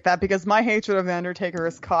 please take that, because my hatred of The Undertaker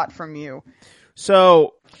is caught from you.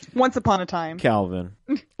 So... Once upon a time. Calvin,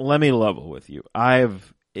 let me level with you.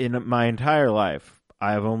 In my entire life,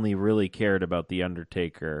 I've only really cared about The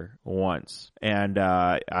Undertaker once. And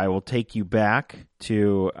I will take you back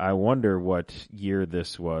to, I wonder what year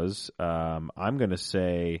this was. I'm going to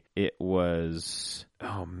say it was,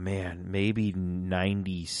 oh man, maybe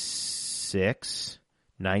 96?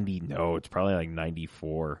 No, it's probably like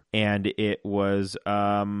 94. And it was,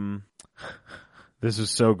 this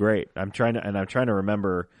was so great. I'm trying to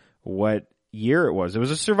remember what year it was. It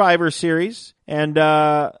was a Survivor Series, and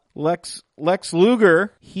Lex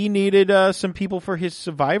Luger, he needed some people for his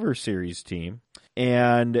Survivor Series team,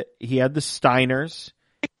 and he had the Steiners,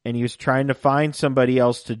 and he was trying to find somebody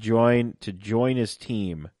else to join his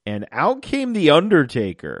team. And out came The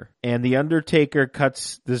Undertaker. And The Undertaker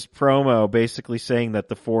cuts this promo basically saying that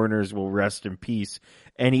the foreigners will rest in peace.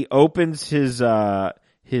 And he opens his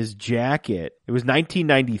jacket. It was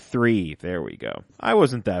 1993. There we go. I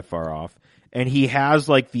wasn't that far off. And he has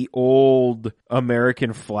like the old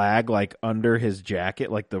American flag like under his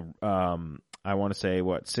jacket, like the I want to say,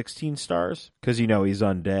 16 stars? Because, he's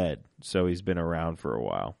undead, so he's been around for a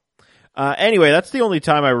while. Anyway, that's the only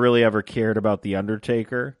time I really ever cared about The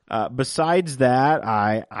Undertaker. Besides that,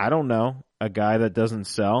 I don't know. A guy that doesn't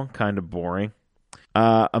sell, kind of boring.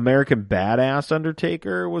 American Badass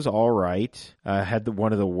Undertaker was all right. Had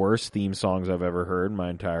one of the worst theme songs I've ever heard in my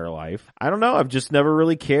entire life. I don't know. I've just never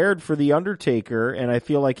really cared for The Undertaker, and I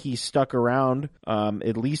feel like he stuck around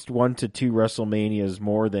at least 1 to 2 WrestleManias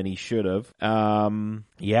more than he should have. I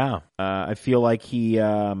feel like he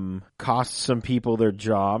cost some people their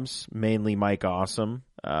jobs, mainly Mike Awesome.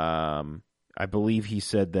 I believe he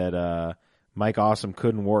said that Mike Awesome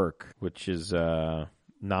couldn't work, which is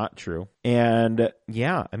not true. And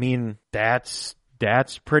yeah, I mean, that's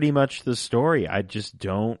pretty much the story. I just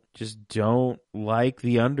don't like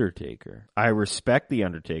The Undertaker. I respect The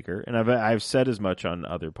Undertaker, and I've said as much on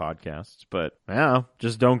other podcasts, but yeah,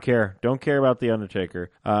 just don't care. Don't care about The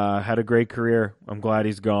Undertaker. Had a great career. I'm glad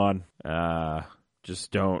he's gone. I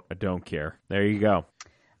don't care. There you go.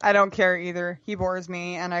 I don't care either. He bores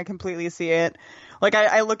me, and I completely see it. Like,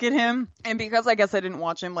 I look at him, and because I guess I didn't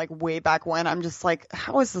watch him, like, way back when, I'm just like,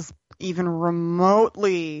 how is this even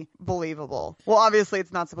remotely believable? Well, obviously,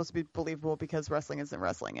 it's not supposed to be believable because wrestling isn't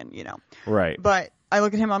wrestling, and, Right. But I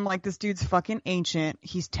look at him, I'm like, this dude's fucking ancient.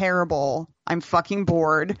 He's terrible. I'm fucking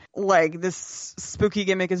bored. Like, this spooky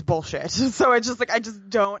gimmick is bullshit. So I just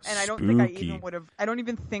don't, and I don't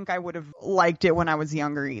even think I would have liked it when I was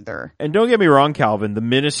younger either. And don't get me wrong, Calvin, the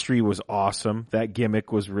Ministry was awesome. That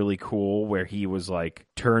gimmick was really cool, where he was like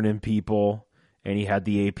turning people, and he had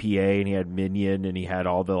the APA, and he had Minion, and he had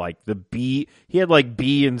all the like he had like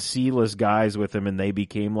B and C list guys with him, and they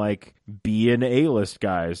became like B and A list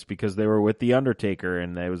guys because they were with the Undertaker,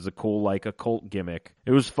 and it was a cool like occult gimmick.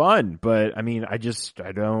 It was fun, but I mean, I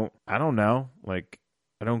don't know, like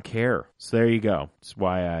I don't care. So there you go. That's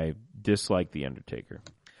why I dislike the Undertaker.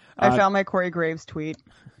 I found my Corey Graves tweet.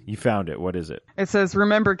 You found it. What is it? It says,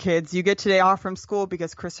 "Remember, kids, you get today off from school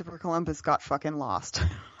because Christopher Columbus got fucking lost."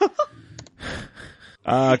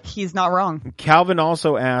 He's not wrong. Calvin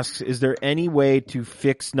also asks, is there any way to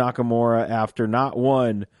fix Nakamura after not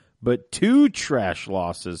 1, but 2 trash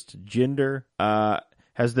losses to Jinder?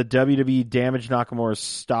 Has the WWE damaged Nakamura's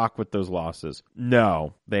stock with those losses?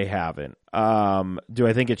 No, they haven't. Do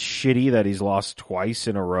I think it's shitty that he's lost twice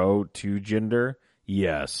in a row to Jinder?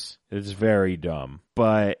 Yes, it's very dumb.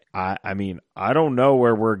 But, I mean, I don't know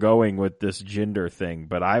where we're going with this Jinder thing,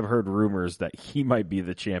 but I've heard rumors that he might be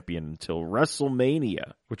the champion until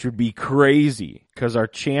WrestleMania, which would be crazy, because our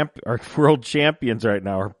world champions right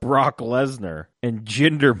now are Brock Lesnar and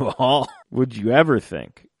Jinder Mahal. Would you ever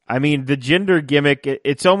think? I mean, the Jinder gimmick,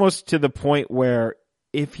 it's almost to the point where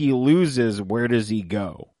if he loses, where does he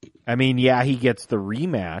go? I mean, yeah, he gets the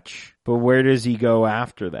rematch, but where does he go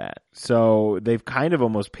after that? So they've kind of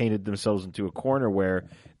almost painted themselves into a corner where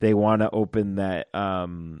they want to open that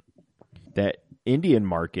Indian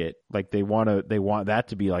market. Like they want that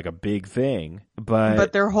to be like a big thing.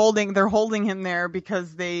 But they're holding him there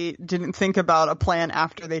because they didn't think about a plan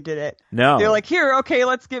after they did it. No. They're like, here, okay,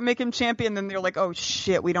 let's make him champion. Then they're like, oh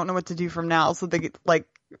shit, we don't know what to do from now. So they get like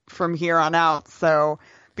from here on out. So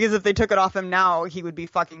because if they took it off him now, he would be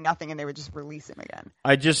fucking nothing, and they would just release him again.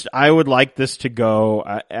 I would like this to go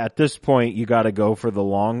at this point. You got to go for the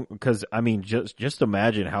long, because I mean, just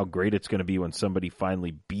imagine how great it's going to be when somebody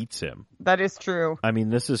finally beats him. That is true. I mean,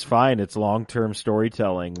 this is fine. It's long-term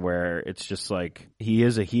storytelling where it's just like he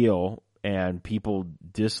is a heel and people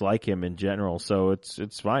dislike him in general, so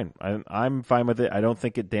it's fine. I'm fine with it. I don't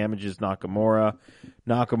think it damages Nakamura.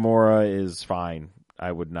 Nakamura is fine.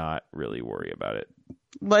 I would not really worry about it.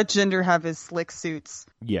 Let Jinder have his slick suits.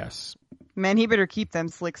 Yes. Man, he better keep them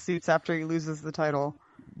slick suits after he loses the title.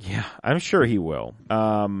 Yeah, I'm sure he will.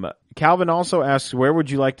 Calvin also asks, where would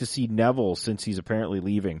you like to see Neville since he's apparently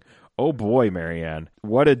leaving? Oh boy, Marianne,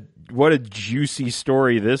 what a juicy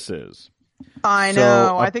story this is. I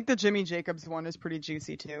know. I think the Jimmy Jacobs one is pretty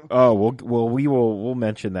juicy too. Oh, we'll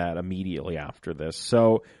mention that immediately after this.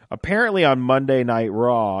 So apparently on Monday Night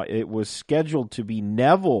Raw, it was scheduled to be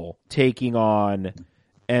Neville taking on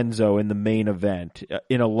Enzo in the main event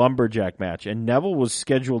in a lumberjack match, and Neville was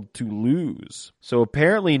scheduled to lose. So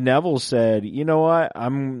apparently Neville said, you know what,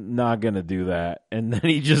 I'm not going to do that. And then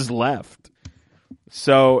he just left.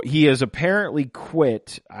 So he has apparently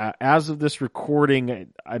quit. As of this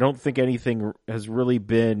recording, I don't think anything has really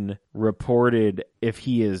been reported if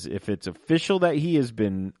it's official that he has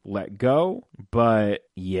been let go. But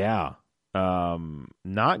yeah,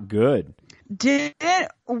 not good. Didn't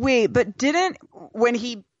when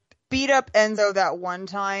he beat up Enzo that one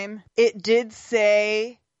time, it did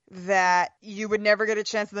say that you would never get a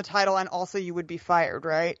chance at the title and also you would be fired,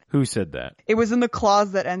 right? Who said that? It was in the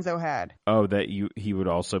clause that Enzo had. Oh, that he would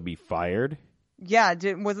also be fired? Yeah,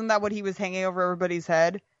 wasn't that what he was hanging over everybody's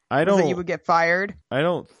head? That you would get fired? I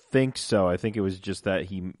don't think so. I think it was just that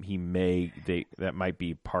that might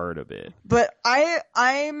be part of it. But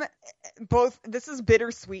I'm both. This is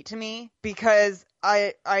bittersweet to me because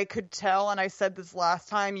I could tell, and I said this last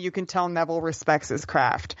time, you can tell Neville respects his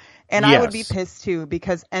craft, and yes. I would be pissed too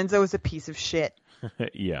because Enzo is a piece of shit.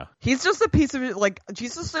 Yeah, he's just a piece of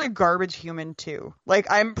he's just a garbage human too.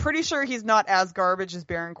 Like, I'm pretty sure he's not as garbage as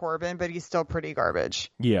Baron Corbin, but he's still pretty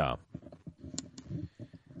garbage. Yeah.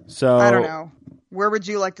 So I don't know. Where would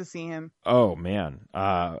you like to see him? Oh man,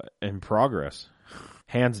 in Progress,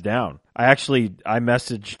 hands down. I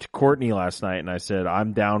messaged Courtney last night and I said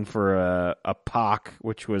I'm down for a Pac,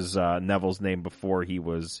 which was Neville's name before he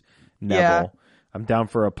was Neville. Yeah. I'm down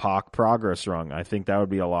for a Pac Progress run. I think that would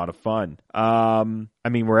be a lot of fun. I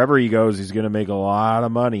mean, wherever he goes, he's going to make a lot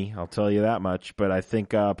of money. I'll tell you that much. But I think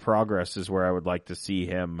Progress is where I would like to see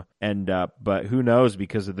him end up. But who knows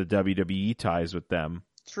because of the WWE ties with them.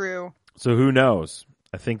 True. So who knows?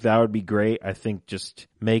 I think that would be great. I think just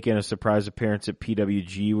making a surprise appearance at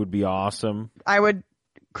PWG would be awesome. I would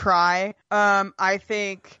cry. I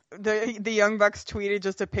think the Young Bucks tweeted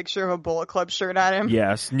just a picture of a Bullet Club shirt at him.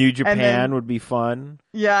 Yes, New Japan would be fun.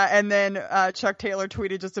 Yeah, and then Chuck Taylor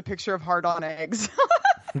tweeted just a picture of Hard on Eggs.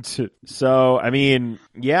 So, I mean,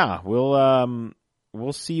 yeah,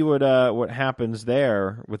 we'll see what happens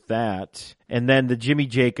there with that. And then the Jimmy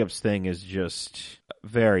Jacobs thing is just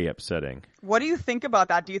very upsetting. What do you think about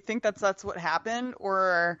that? Do you think that's what happened,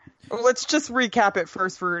 or let's just recap it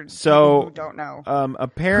first for people who don't know.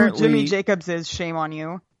 Apparently, who Jimmy Jacobs is. Shame on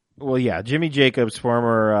you. Well, yeah, Jimmy Jacobs,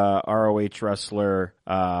 former ROH wrestler,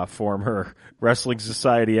 former Wrestling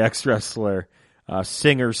Society ex-wrestler,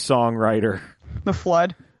 singer, songwriter. The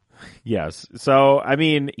Flood. Yes. So, I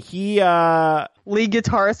mean, he lead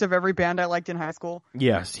guitarist of every band I liked in high school.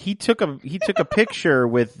 Yes, he took a picture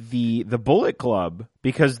with the Bullet Club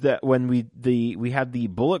because when we had the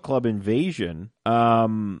Bullet Club invasion,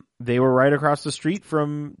 they were right across the street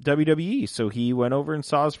from WWE. So he went over and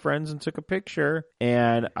saw his friends and took a picture.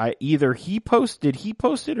 And either he posted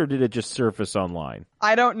or did it just surface online?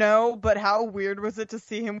 I don't know, but how weird was it to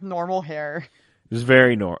see him with normal hair? It was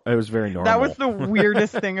very normal. That was the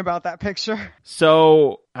weirdest thing about that picture.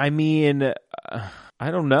 So, I mean,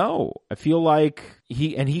 I don't know. I feel like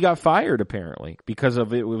he got fired apparently because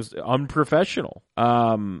of it was unprofessional.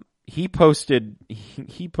 He posted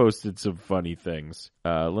some funny things.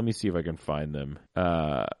 Let me see if I can find them.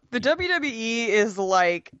 The WWE is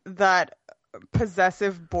like that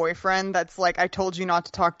possessive boyfriend that's like, I told you not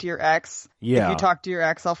to talk to your ex. Yeah. If you talk to your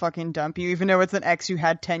ex, I'll fucking dump you, even though it's an ex you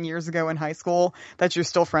had 10 years ago in high school that you're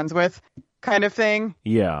still friends with, kind of thing.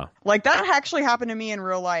 Yeah. Like, that actually happened to me in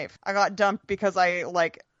real life. I got dumped because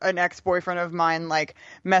an ex-boyfriend of mine,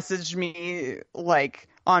 messaged me,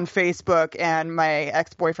 on Facebook, and my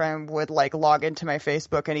ex-boyfriend would log into my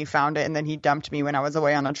Facebook and he found it, and then he dumped me when I was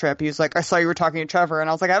away on a trip. He was like, I saw you were talking to Trevor, and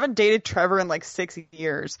I was like, I haven't dated Trevor in 6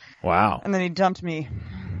 years. Wow. And then he dumped me.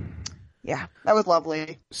 Yeah, that was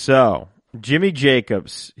lovely. So, Jimmy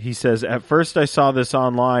Jacobs, he says, at first I saw this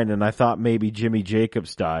online and I thought maybe Jimmy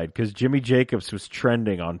Jacobs died because Jimmy Jacobs was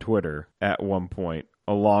trending on Twitter at one point,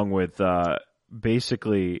 along with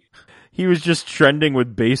basically he was just trending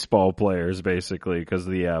with baseball players, basically, because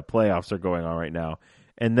the playoffs are going on right now.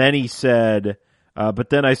 And then he said, but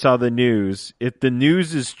then I saw the news. If the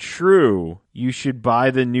news is true, you should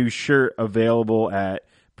buy the new shirt available at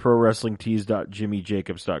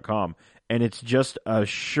prowrestlingtees.jimmyjacobs.com. And it's just a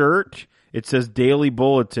shirt. It says Daily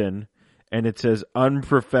Bulletin. and it says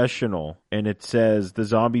unprofessional, and it says the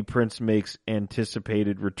Zombie Prince makes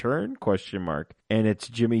anticipated return, ? And it's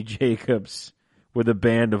Jimmy Jacobs with a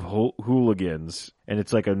band of hooligans, and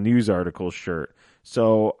it's like a news article shirt.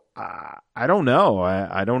 So I don't know.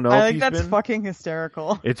 I don't know. I think that's fucking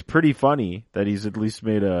hysterical. It's pretty funny that he's at least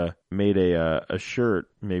made a shirt,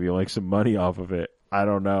 maybe like some money off of it. I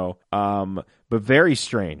don't know. But very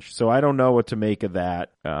strange. So I don't know what to make of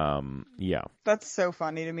that. Yeah. That's so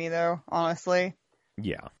funny to me, though, honestly.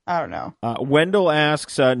 Yeah. I don't know. Wendell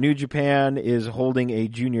asks, New Japan is holding a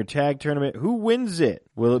junior tag tournament. Who wins it?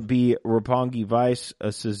 Will it be Roppongi Vice,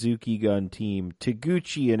 a Suzuki Gun team,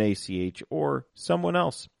 Taguchi and ACH, or someone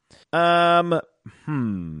else? I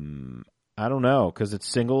don't know, because it's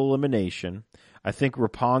single elimination. I think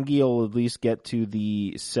Roppongi will at least get to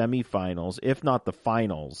the semifinals, if not the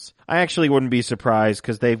finals. I actually wouldn't be surprised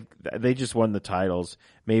because they just won the titles.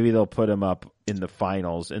 Maybe they'll put them up in the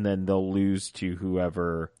finals, and then they'll lose to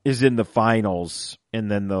whoever is in the finals, and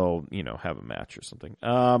then they'll, have a match or something.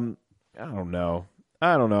 I don't know.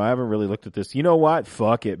 I haven't really looked at this. You know what?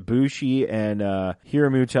 Fuck it. Bushi and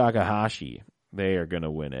Hiromu Takahashi, they are going to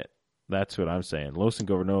win it. That's what I'm saying. Los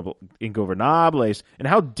Ingobernables. And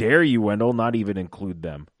how dare you, Wendell, not even include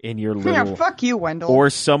them in your little... Yeah, fuck you, Wendell. Or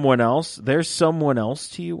someone else. There's someone else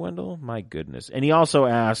to you, Wendell? My goodness. And he also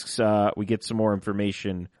asks, we get some more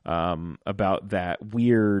information about that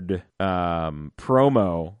weird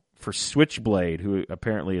promo for Switchblade, who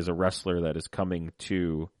apparently is a wrestler that is coming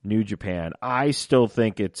to New Japan. I still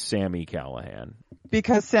think it's Sami Callihan.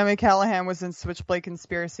 Because Sami Callihan was in Switchblade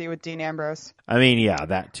Conspiracy with Dean Ambrose. I mean, yeah,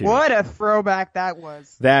 that too. What a throwback that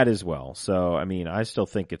was. That as well. So, I mean, I still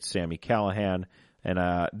think it's Sami Callihan.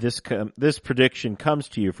 And this prediction comes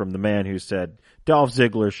to you from the man who said Dolph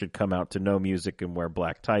Ziggler should come out to no music and wear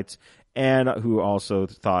black tights, and who also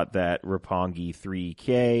thought that Roppongi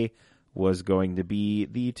 3K was going to be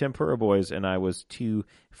the Tempura Boys, and I was 2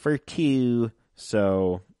 for 2.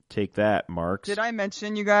 So... take that, Marks. Did I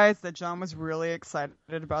mention, you guys, that John was really excited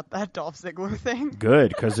about that Dolph Ziggler thing? Good,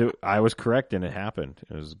 because I was correct and it happened.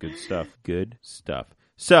 It was good stuff. Good stuff.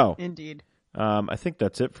 So, indeed. I think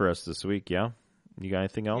that's it for us this week, yeah? You got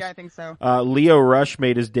anything else? Yeah, I think so. Leo Rush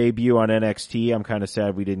made his debut on NXT. I'm kind of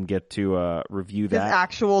sad we didn't get to review that. His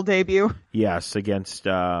actual debut? Yes, against,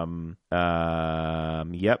 Velveteen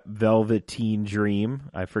Dream.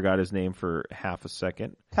 I forgot his name for half a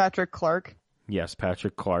second. Patrick Clark. Yes,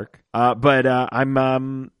 Patrick Clark. But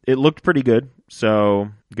it looked pretty good, so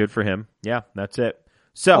good for him. Yeah, that's it.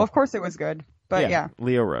 So, well, of course it was good, but yeah.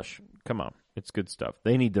 Leo Rush, come on, it's good stuff.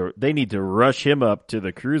 They need to rush him up to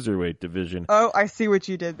the cruiserweight division. Oh, I see what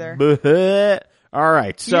you did there. All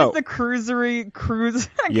right, so he's the cruise.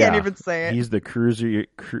 I can't even say it. He's the cruiser.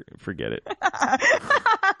 Forget it.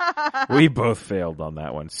 We both failed on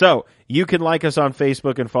that one. So you can like us on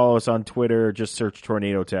Facebook and follow us on Twitter. Just search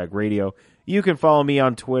Tornado Tag Radio. You can follow me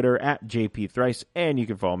on Twitter at JP Thrice, and you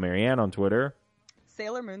can follow Marianne on Twitter.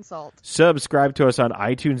 Sailor Moonsault. Subscribe to us on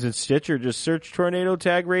iTunes and Stitcher. Just search Tornado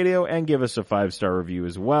Tag Radio and give us a 5-star review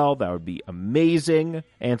as well. That would be amazing.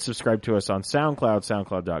 And subscribe to us on SoundCloud,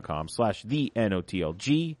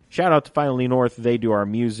 soundcloud.com/TheNOTLG. Shout out to Finally North. They do our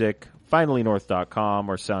music. FinallyNorth.com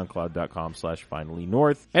or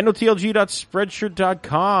SoundCloud.com/FinallyNorth.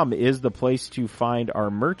 NOTLG.Spreadshirt.com is the place to find our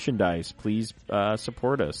merchandise. Please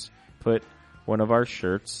support us. Put one of our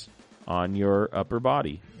shirts on your upper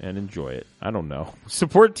body and enjoy it. I don't know.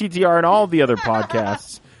 Support TTR and all the other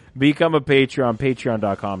podcasts. Become a Patreon,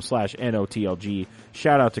 patreon.com/NOTLG.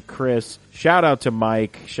 Shout out to Chris. Shout out to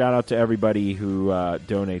Mike. Shout out to everybody who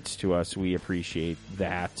donates to us. We appreciate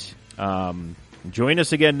that. Join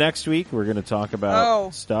us again next week. We're going to talk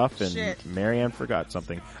about stuff, and shit. Marianne forgot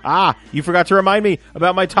something. You forgot to remind me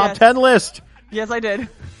about my top 10 list. Yes, I did.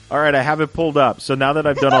 All right, I have it pulled up. So now that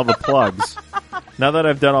I've done all the plugs, now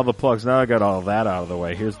I got all that out of the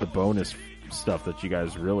way, here's the bonus stuff that you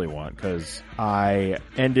guys really want, because I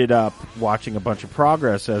ended up watching a bunch of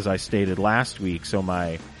Progress, as I stated last week, so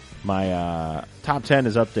my top 10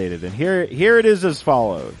 is updated, and here it is as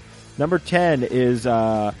follows. Number 10 is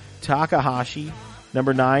Takahashi.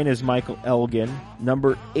 Number 9 is Michael Elgin.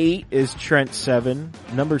 Number 8 is Trent Seven.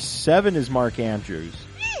 Number 7 is Mark Andrews.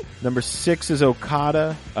 Number 6 is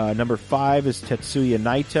Okada. Number 5 is Tetsuya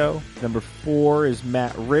Naito. Number 4 is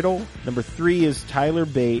Matt Riddle. Number 3 is Tyler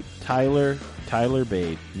Bate. Tyler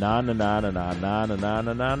Bate. Na na na na na na na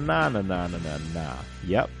na na na na na na na na.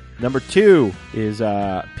 Yep. Number 2 is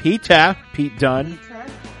Pete Dunne.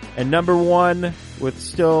 And number 1, with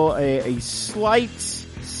still a slight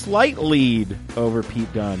lead over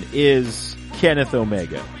Pete Dunne, is Kenneth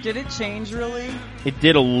Omega. Did it change really? It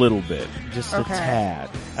did a little bit, just a tad.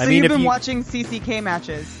 So you've been watching CCK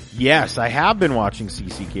matches? Yes, I have been watching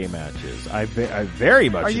CCK matches. I very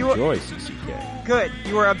much enjoy CCK. Good.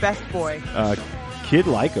 You are a best boy. Kid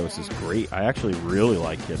Lycos is great. I actually really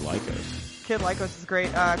like Kid Lycos. Kid Lycos is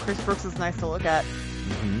great. Chris Brooks is nice to look at.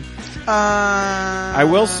 Mm-hmm. I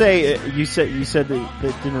will say, you said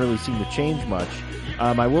that didn't really seem to change much.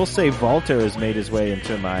 I will say Volto has made his way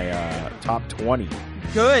into my top 20.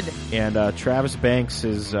 Good. And Travis Banks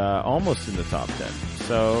is almost in the top 10.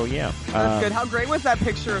 So, yeah. That's good. How great was that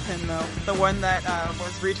picture of him, though? The one that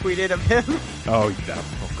was retweeted of him? Oh, God.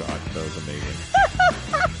 That was amazing.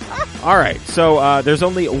 All right. So, there's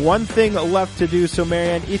only one thing left to do. So,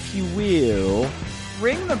 Marianne, if you will...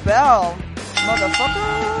 Ring the bell,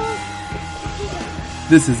 motherfucker!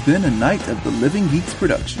 This has been a Night of the Living Geeks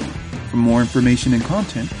production. For more information and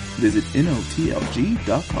content, visit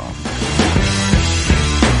NOTLG.com.